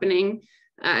what's happening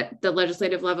at the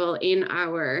legislative level in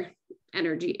our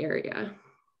energy area.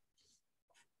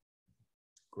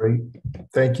 Great,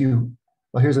 thank you.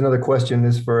 Well, here's another question.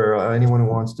 This is for anyone who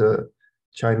wants to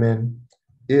chime in.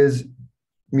 Is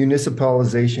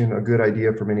municipalization a good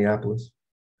idea for Minneapolis?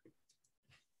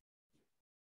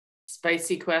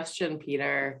 Spicy question,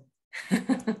 Peter.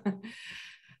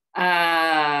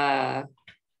 I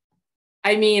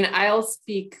mean, I'll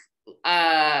speak.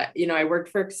 I worked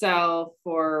for Excel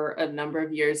for a number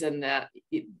of years, and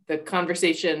the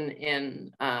conversation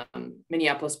in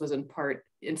Minneapolis was in part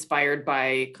inspired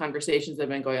by conversations that have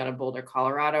been going on in Boulder,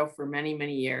 Colorado for many,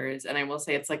 many years. And I will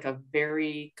say it's like a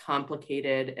very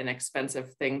complicated and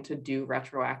expensive thing to do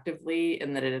retroactively,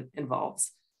 in that it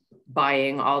involves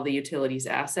buying all the utilities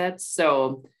assets.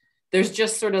 So there's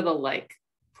just sort of the like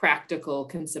practical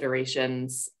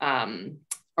considerations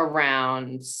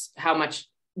around how much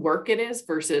work it is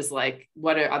versus like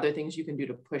what are other things you can do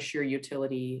to push your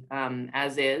utility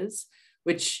as is,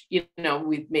 which, you know,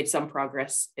 we've made some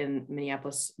progress in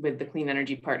Minneapolis with the Clean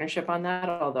Energy Partnership on that,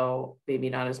 although maybe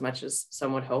not as much as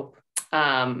some would hope.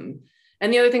 And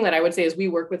the other thing that I would say is we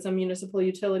work with some municipal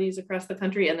utilities across the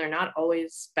country, and they're not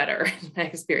always better in my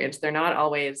experience. They're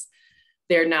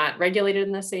not regulated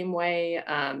in the same way.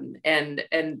 And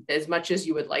as much as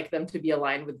you would like them to be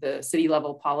aligned with the city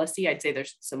level policy, I'd say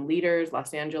there's some leaders.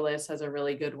 Los Angeles has a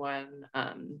really good one.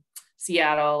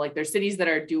 Seattle, like there's cities that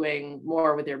are doing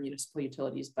more with their municipal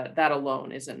utilities, but that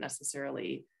alone isn't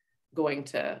necessarily going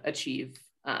to achieve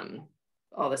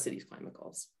all the city's climate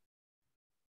goals.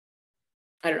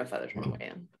 I don't know if others want to weigh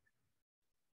in.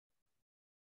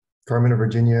 Carmen or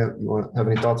Virginia, you want to have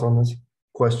any thoughts on this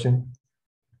question?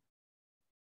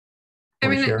 I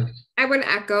mean, I would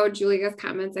echo Julia's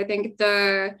comments. I think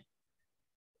the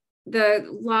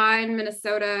law in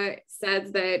Minnesota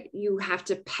says that you have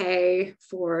to pay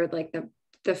for like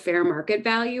the fair market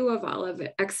value of all of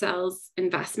Xcel's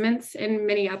investments in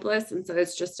Minneapolis. And so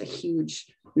it's just a huge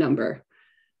number.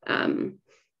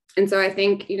 And so I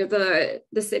think, you know,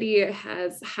 the city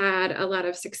has had a lot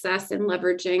of success in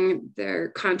leveraging their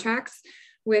contracts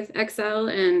with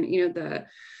Xcel and, you know,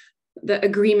 the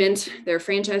agreement, their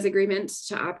franchise agreement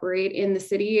to operate in the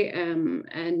city.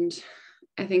 And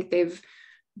I think they've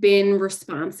been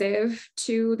responsive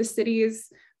to the city's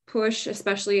push,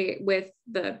 especially with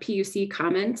the PUC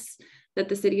comments that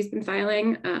the city's been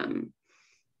filing.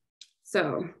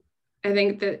 So I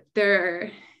think that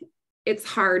it's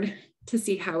hard to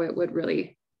see how it would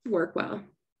really work well.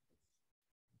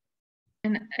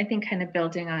 And I think kind of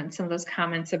building on some of those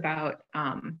comments about,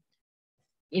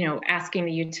 you know, asking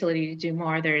the utility to do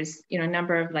more, there's, you know, a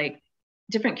number of like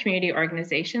different community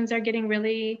organizations are getting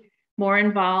really more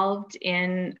involved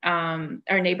in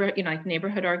our neighborhood, you know, like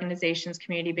neighborhood organizations,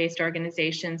 community-based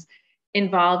organizations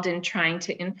involved in trying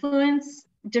to influence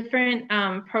different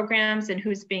programs and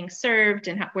who's being served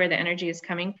and where the energy is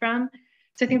coming from.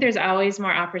 So I think there's always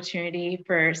more opportunity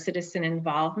for citizen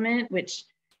involvement, which,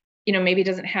 you know, maybe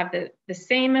doesn't have the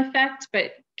same effect,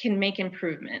 but can make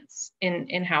improvements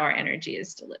in how our energy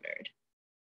is delivered.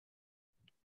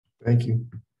 Thank you.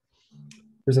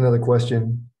 Here's another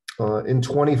question. In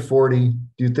 2040, do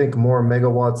you think more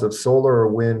megawatts of solar or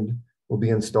wind will be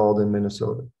installed in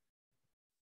Minnesota?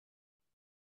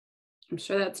 I'm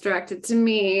sure that's directed to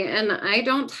me, and I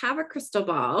don't have a crystal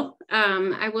ball.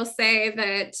 I will say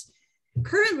that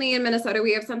currently in Minnesota,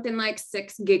 we have something like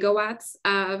 6 gigawatts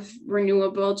of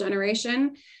renewable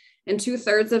generation, and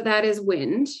 2/3 of that is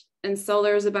wind, and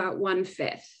solar is about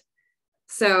 1/5.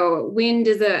 So wind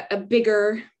is a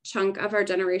bigger chunk of our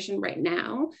generation right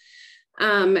now.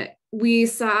 We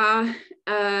saw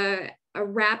a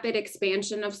rapid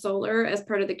expansion of solar as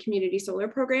part of the community solar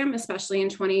program, especially in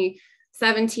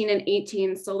 2017 and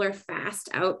 18. Solar fast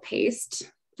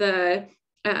outpaced the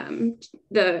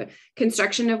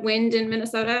construction of wind in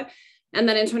Minnesota. And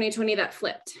then in 2020, that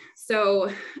flipped.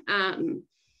 So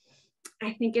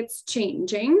I think it's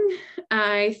changing.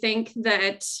 I think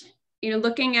that, you know,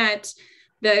 looking at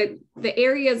the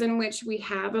areas in which we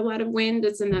have a lot of wind,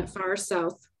 it's in that far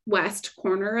southwest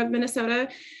corner of Minnesota.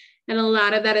 And a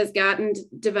lot of that has gotten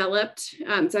developed.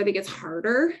 So I think it's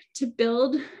harder to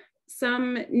build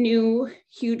some new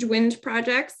huge wind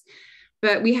projects.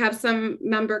 But we have some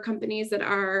member companies that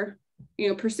are, you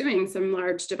know, pursuing some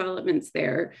large developments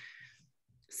there.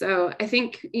 So I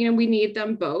think, you know, we need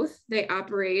them both. They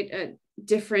operate at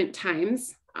different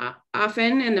times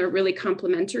often, and they're really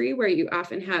complementary, where you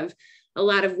often have a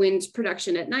lot of wind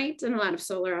production at night and a lot of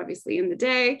solar, obviously, in the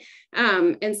day.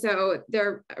 And so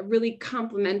they're really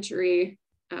complementary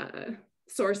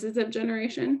sources of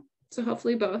generation. So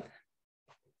hopefully both.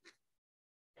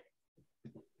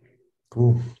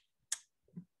 Cool.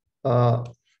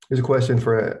 Here's a question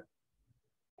for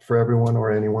everyone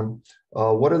or anyone.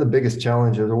 What are the biggest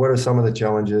challenges, or what are some of the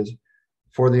challenges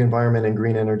for the environment and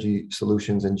green energy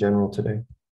solutions in general today?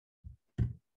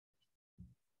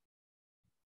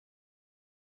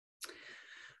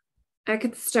 I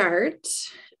could start.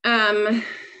 I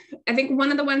think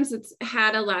one of the ones that's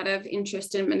had a lot of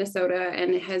interest in Minnesota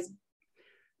and it has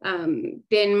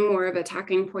been more of a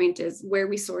talking point is where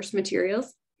we source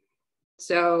materials.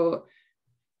 So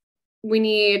we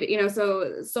need, you know,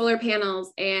 so solar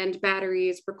panels and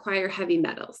batteries require heavy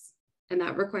metals, and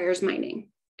that requires mining.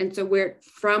 And so where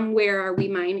are we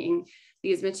mining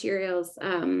these materials,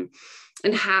 and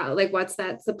how, like, what's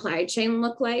that supply chain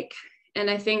look like? And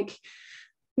I think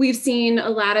we've seen a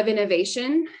lot of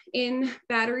innovation in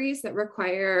batteries that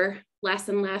require less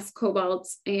and less cobalt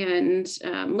and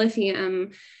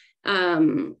lithium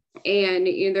And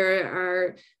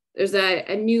there's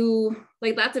a new,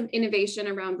 like lots of innovation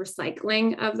around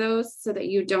recycling of those so that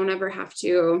you don't ever have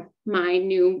to mine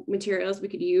new materials. We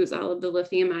could use all of the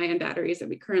lithium ion batteries that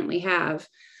we currently have.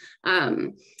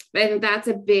 But I think that's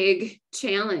a big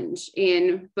challenge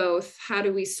in both how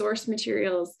do we source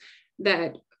materials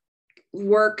that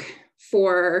work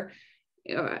for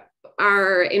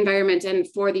our environment and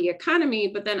for the economy,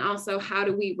 but then also how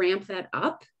do we ramp that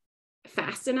up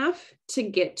fast enough to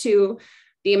get to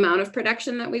the amount of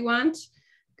production that we want?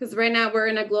 Because right now we're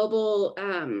in a global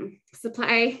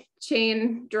supply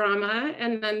chain drama,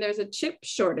 and then there's a chip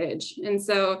shortage. And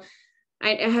so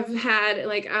I have had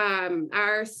like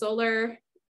our solar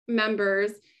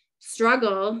members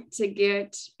struggle to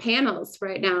get panels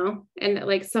right now. And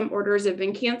like some orders have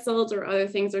been canceled or other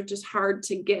things are just hard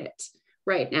to get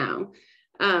right now.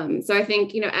 So I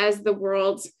think, as the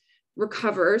world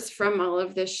recovers from all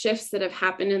of the shifts that have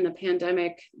happened in the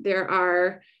pandemic, there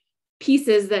are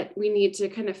pieces that we need to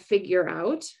kind of figure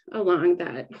out along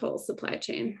that whole supply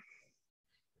chain.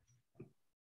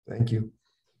 Thank you.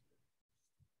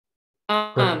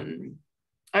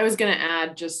 I was going to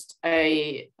add just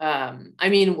as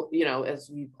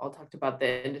we've all talked about,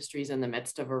 the industry's in the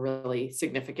midst of a really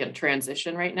significant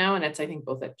transition right now. And it's, I think,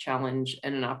 both a challenge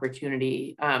and an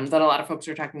opportunity that a lot of folks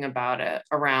are talking about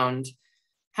around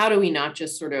how do we not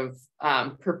just sort of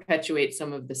perpetuate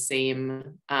some of the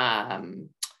same,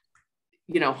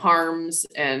 harms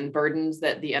and burdens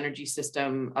that the energy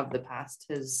system of the past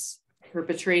has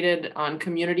perpetrated on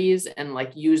communities, and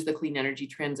like use the clean energy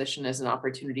transition as an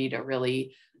opportunity to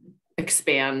really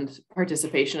expand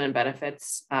participation and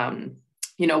benefits.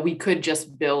 We could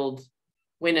just build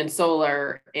wind and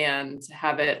solar and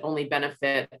have it only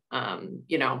benefit,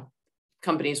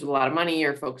 companies with a lot of money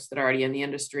or folks that are already in the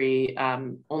industry,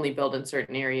 only build in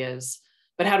certain areas.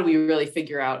 But how do we really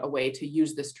figure out a way to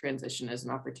use this transition as an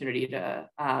opportunity to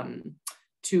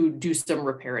do some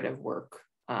reparative work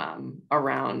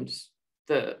around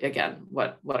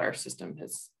what our system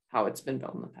has, how it's been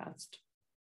built in the past.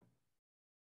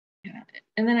 Yeah.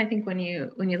 And then I think when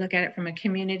you look at it from a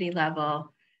community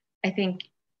level, I think,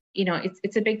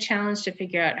 it's a big challenge to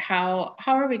figure out how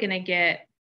are we going to get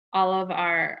all of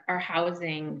our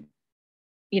housing,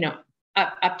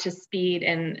 up to speed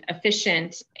and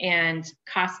efficient and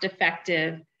cost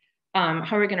effective.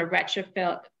 How are we going to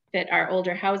retrofit our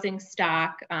older housing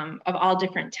stock of all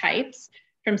different types,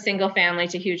 from single family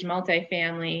to huge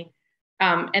multifamily,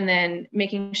 and then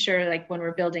making sure, like when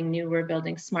we're building new, we're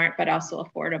building smart but also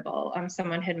affordable.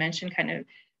 Someone had mentioned kind of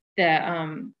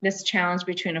this challenge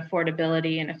between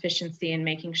affordability and efficiency, and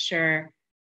making sure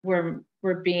we're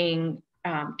being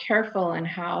careful in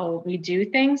how we do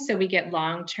things so we get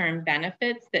long-term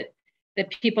benefits that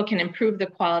people can improve the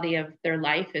quality of their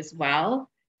life as well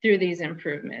through these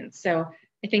improvements. So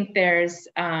I think there's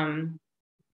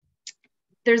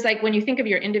like, when you think of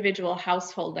your individual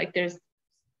household, like there's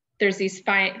these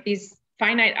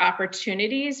finite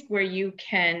opportunities where you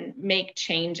can make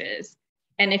changes.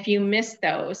 And if you miss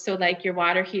those, so like your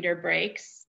water heater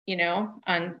breaks,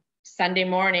 on Sunday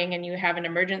morning, and you have an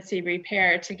emergency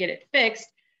repair to get it fixed,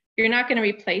 you're not going to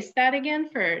replace that again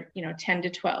for, 10 to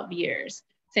 12 years.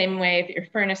 Same way if your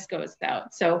furnace goes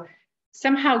out. So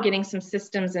somehow getting some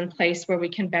systems in place where we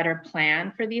can better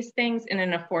plan for these things in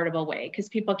an affordable way, because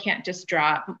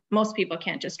most people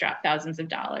can't just drop thousands of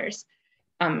dollars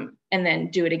and then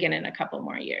do it again in a couple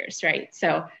more years, right?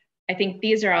 So I think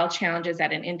these are all challenges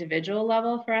at an individual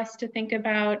level for us to think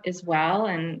about as well,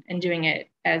 and doing it,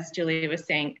 as Julia was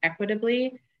saying,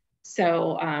 equitably,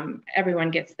 so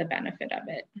everyone gets the benefit of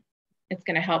it. It's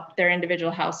going to help their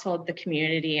individual household, the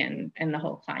community, and the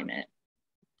whole climate.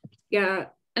 Yeah.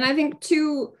 And I think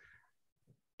too,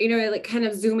 like kind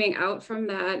of zooming out from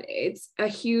that, it's a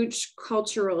huge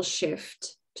cultural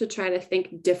shift to try to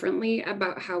think differently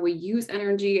about how we use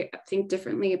energy, think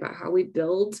differently about how we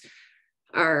build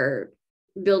our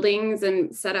buildings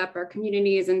and set up our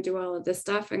communities and do all of this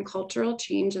stuff. And cultural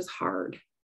change is hard.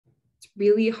 It's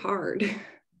really hard.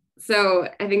 So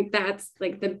I think that's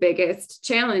like the biggest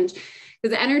challenge,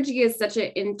 because energy is such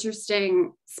an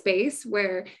interesting space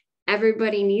where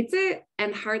everybody needs it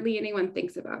and hardly anyone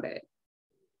thinks about it.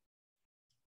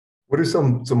 What are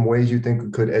some ways you think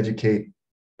we could educate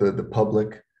the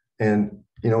public? And,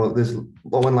 this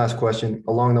one last question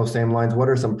along those same lines, what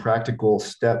are some practical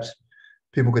steps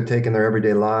people could take in their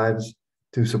everyday lives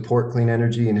to support clean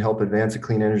energy and help advance a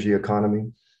clean energy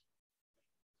economy?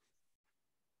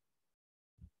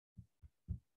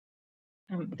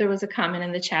 There was a comment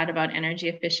in the chat about energy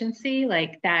efficiency,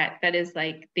 like that is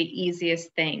like the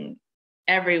easiest thing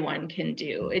everyone can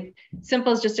do. It's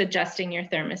simple as just adjusting your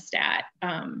thermostat.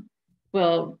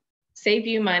 Will save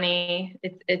you money.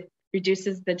 It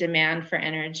reduces the demand for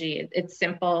energy. It's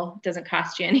simple, doesn't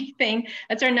cost you anything.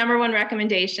 That's our #1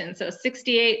 recommendation. So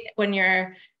 68 when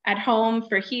you're at home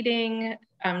for heating,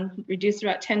 reduce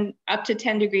about up to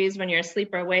 10 degrees when you're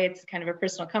asleep or away. It's kind of a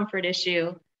personal comfort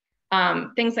issue.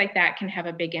 Things like that can have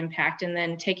a big impact, and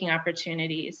then taking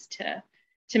opportunities to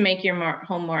make your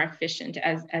home more efficient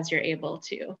as you're able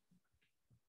to.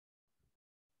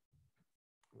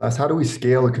 How do we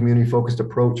scale a community-focused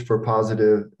approach for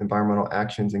positive environmental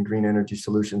actions and green energy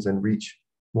solutions and reach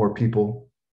more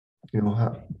people? You know,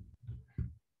 how?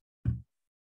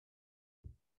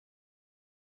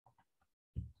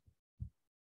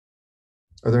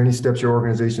 Are there any steps your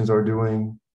organizations are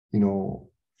doing, you know,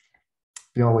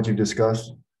 beyond what you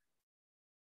discussed,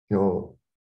 you know,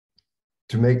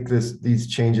 to make these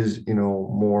changes, you know,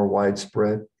 more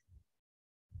widespread?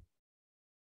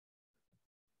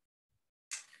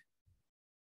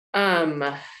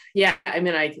 Yeah, I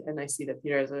mean, I see that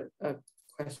Peter has a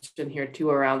question here too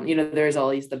around, you know, there's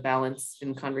always the balance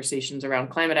in conversations around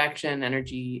climate action,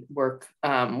 energy work,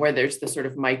 where there's the sort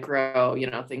of micro, you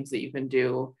know, things that you can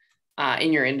do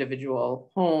in your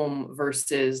individual home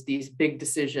versus these big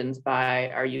decisions by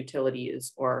our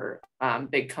utilities or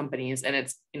big companies. And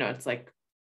it's, you know, it's like,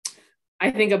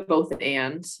 I think of both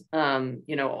and,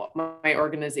 you know, my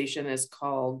organization is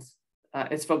called,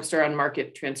 it's focused around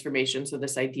market transformation. So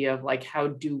this idea of like, how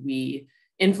do we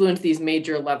influence these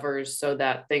major levers so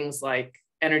that things like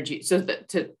energy, so that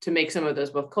to make some of those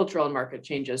both cultural and market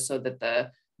changes so that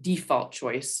the default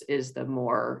choice is the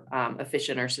more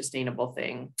efficient or sustainable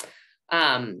thing.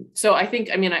 So I think,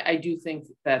 I mean, I do think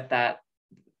that,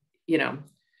 you know,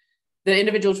 the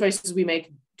individual choices we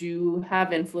make do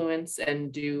have influence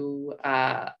and do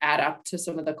add up to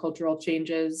some of the cultural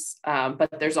changes. But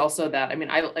there's also that, I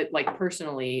mean, I like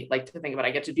personally like to think about,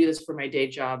 I get to do this for my day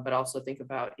job, but also think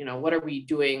about, you know, what are we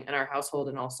doing in our household?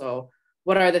 And also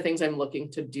what are the things I'm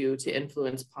looking to do to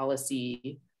influence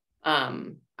policy?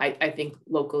 I think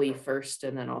locally first,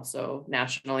 and then also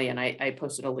nationally. And I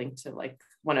posted a link to like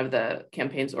one of the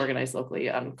campaigns organized locally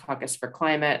on Caucus for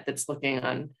Climate that's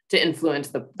looking to influence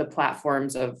the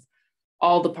platforms of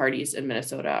all the parties in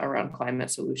Minnesota around climate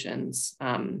solutions.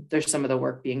 There's some of the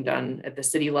work being done at the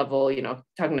city level, you know,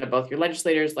 talking to both your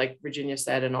legislators, like Virginia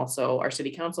said, and also our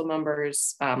city council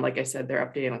members. Like I said, they're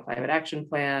updating the climate action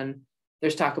plan.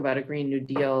 There's talk about a Green New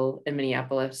Deal in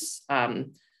Minneapolis.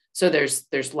 So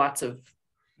there's lots of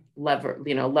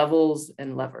levels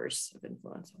and levers of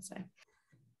influence, I'll say.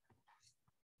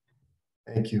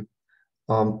 Thank you.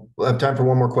 We'll have time for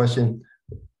one more question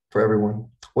for everyone.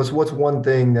 What's one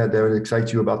thing that would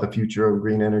excite you about the future of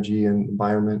green energy and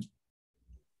environment?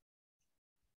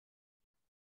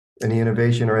 Any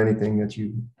innovation or anything that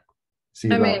you see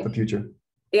about the future?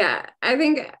 Yeah, I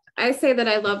think I say that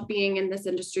I love being in this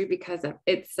industry because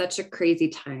it's such a crazy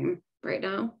time right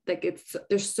now. Like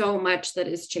there's so much that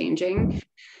is changing,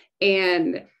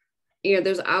 and you know,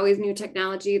 there's always new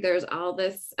technology. There's all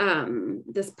this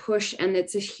this push, and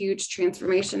it's a huge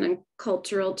transformation and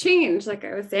cultural change, like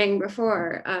I was saying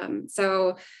before.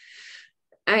 So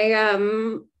I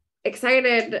am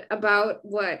excited about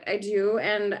what I do,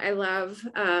 and I love,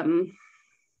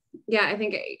 yeah, I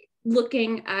think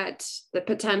looking at the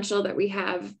potential that we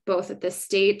have both at the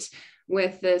state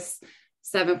with this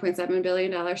 $7.7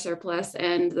 billion surplus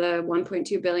and the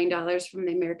 $1.2 billion from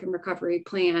the American Recovery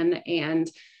Plan, and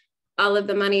all of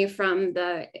the money from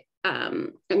the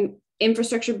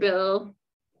infrastructure bill,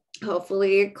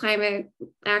 hopefully climate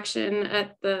action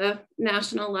at the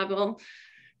national level.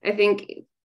 I think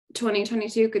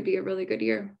 2022 could be a really good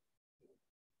year.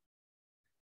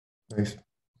 Nice.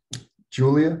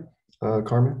 Julia,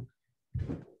 Carmen,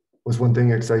 what's one thing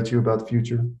that excites you about the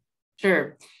future?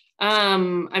 Sure. I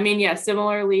mean, yeah,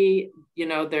 similarly, you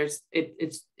know,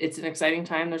 it's an exciting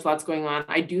time. There's lots going on.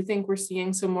 I do think we're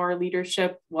seeing some more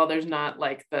leadership while there's not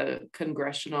like the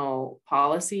congressional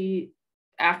policy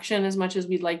action as much as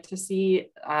we'd like to see.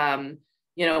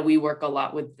 You know, we work a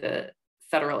lot with the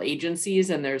federal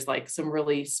agencies, and there's like some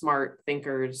really smart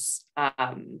thinkers.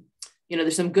 You know,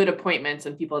 there's some good appointments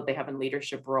and people that they have in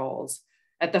leadership roles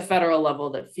at the federal level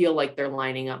that feel like they're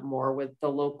lining up more with the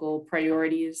local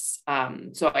priorities.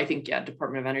 So I think, yeah,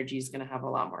 Department of Energy is going to have a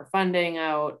lot more funding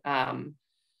out. And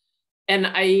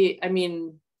I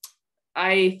mean,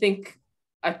 I think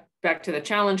back to the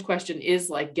challenge question is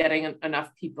like getting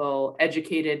enough people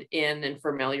educated in and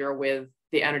familiar with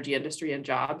the energy industry and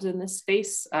jobs in this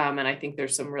space. And I think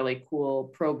there's some really cool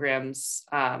programs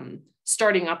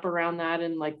starting up around that,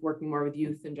 and like working more with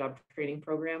youth and job training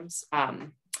programs.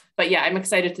 but yeah, I'm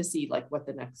excited to see like what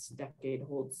the next decade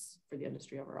holds for the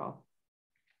industry overall.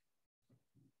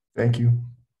 Thank you.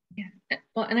 Yeah,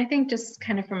 well, and I think just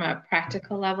kind of from a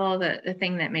practical level, the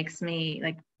thing that makes me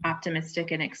like optimistic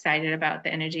and excited about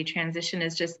the energy transition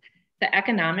is just the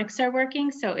economics are working.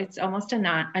 So it's almost a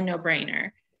no-brainer.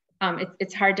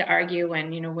 It's hard to argue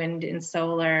when, you know, wind and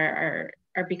solar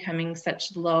are becoming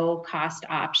such low cost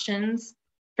options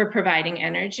for providing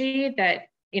energy that,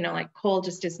 you know, like coal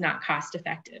just is not cost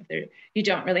effective. You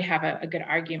don't really have a good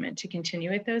argument to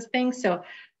continue with those things. So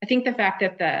I think the fact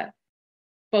that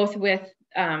both with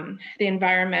the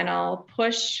environmental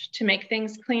push to make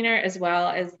things cleaner, as well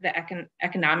as the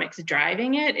economics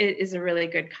driving it, is a really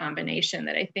good combination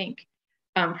that I think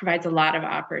provides a lot of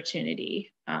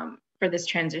opportunity for this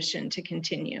transition to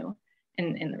continue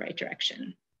in the right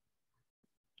direction.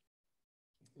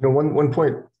 You know, one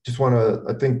point, just want to,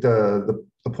 I think the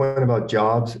point about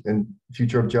jobs and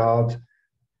future of jobs,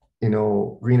 you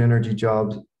know, green energy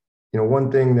jobs, you know,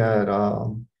 one thing that,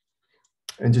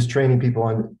 and just training people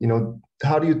on, you know,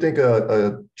 how do you think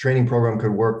a training program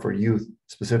could work for youth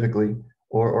specifically,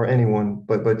 or anyone,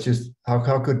 but just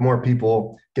how could more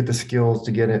people get the skills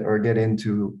to get it or get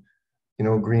into, you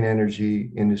know, green energy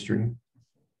industry?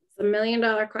 It's $1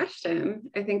 million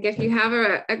question. I think if you have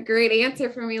a great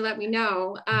answer for me, let me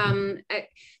know.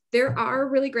 There are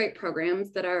really great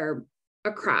programs that are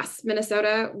across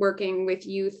Minnesota working with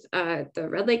youth, the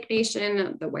Red Lake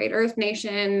Nation, the White Earth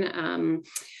Nation,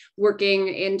 working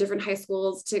in different high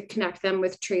schools to connect them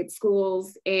with trade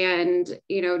schools, and,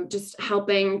 you know, just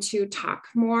helping to talk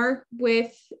more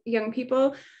with young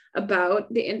people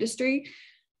about the industry.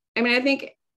 I mean, I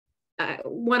think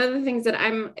one of the things that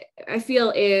I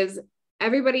feel is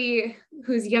everybody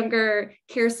who's younger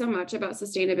cares so much about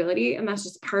sustainability, and that's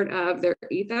just part of their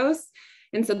ethos.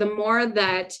 And so the more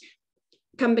that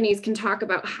companies can talk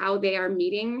about how they are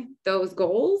meeting those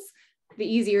goals, the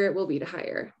easier it will be to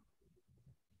hire.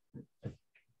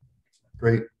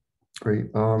 Great.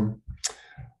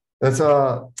 That's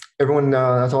everyone.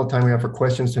 That's all the time we have for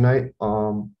questions tonight.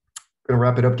 Going to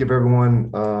wrap it up. Give everyone,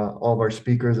 all of our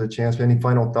speakers, a chance. Any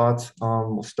final thoughts?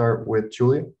 We'll start with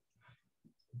Julia.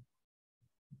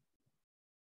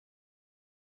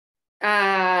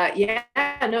 Yeah,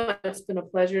 no, it's been a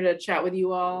pleasure to chat with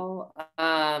you all.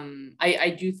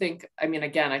 I do think, I mean,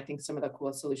 again, I think some of the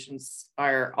cool solutions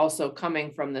are also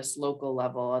coming from this local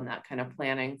level, and that kind of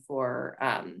planning for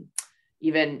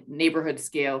even neighborhood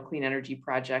scale clean energy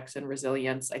projects and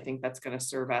resilience. I think that's going to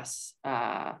serve us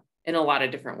in a lot of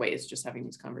different ways, just having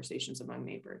these conversations among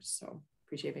neighbors. So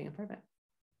appreciate being a part of it.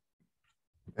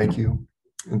 Thank you.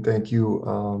 And thank you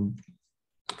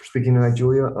for speaking tonight,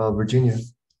 Julia. Virginia,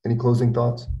 any closing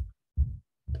thoughts?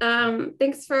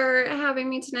 Thanks for having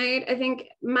me tonight. I think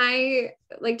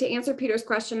to answer Peter's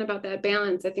question about that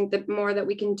balance, I think the more that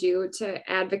we can do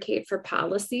to advocate for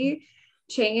policy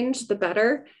change, the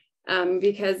better,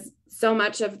 because so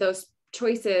much of those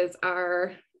choices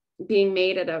are being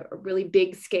made at a really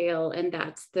big scale, and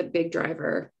that's the big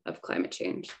driver of climate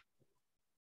change.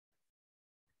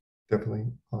 Definitely.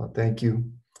 Thank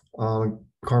you.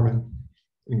 Carmen.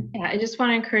 Yeah, I just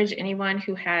want to encourage anyone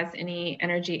who has any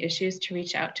energy issues to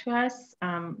reach out to us.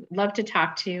 Love to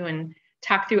talk to you and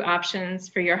talk through options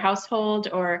for your household,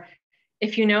 or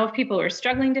if you know of people who are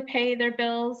struggling to pay their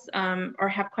bills or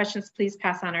have questions, please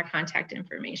pass on our contact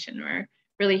information. We're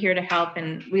really here to help,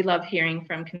 and we love hearing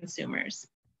from consumers.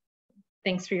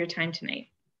 Thanks for your time tonight.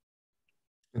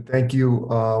 And thank you.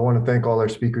 I want to thank all our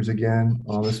speakers again.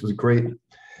 This was a great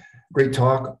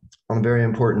talk on a very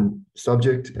important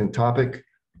subject and topic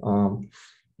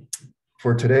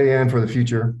for today and for the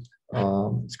future.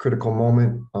 It's a critical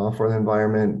moment for the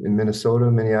environment in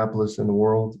Minnesota, Minneapolis, and the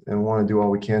world, and we want to do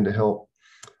all we can to help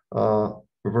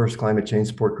reverse climate change,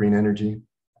 support green energy.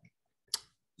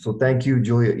 So thank you,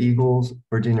 Julia Eagles,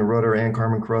 Virginia Rutter, and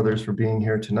Carmen Carruthers for being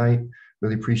here tonight.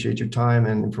 Really appreciate your time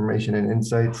and information and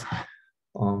insights.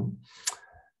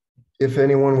 If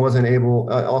anyone wasn't able,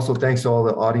 also thanks to all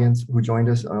the audience who joined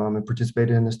us and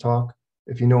participated in this talk.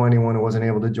 If you know anyone who wasn't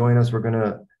able to join us,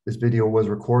 this video was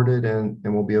recorded and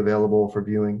will be available for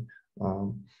viewing.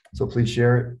 So please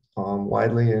share it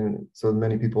widely, and so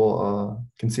many people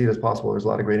can see it as possible. There's a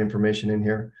lot of great information in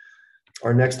here.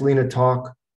 Our next LHENA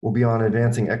Talk will be on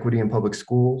advancing equity in public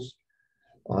schools.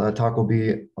 That talk will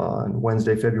be on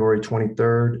Wednesday, February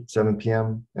 23rd, 7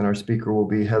 p.m. And our speaker will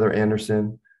be Heather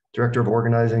Anderson, Director of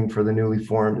Organizing for the newly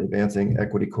formed Advancing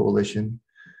Equity Coalition.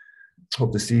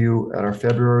 Hope to see you at our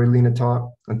February LHENA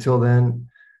Talk. Until then,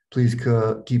 please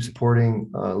keep supporting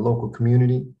local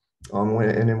community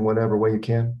and in whatever way you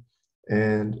can.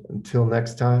 And until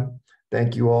next time,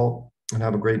 thank you all and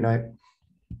have a great night.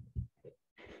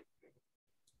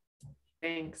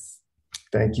 Thanks.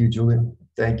 Thank you, Julia.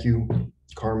 Thank you,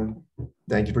 Carmen.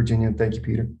 Thank you, Virginia. Thank you,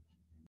 Peter.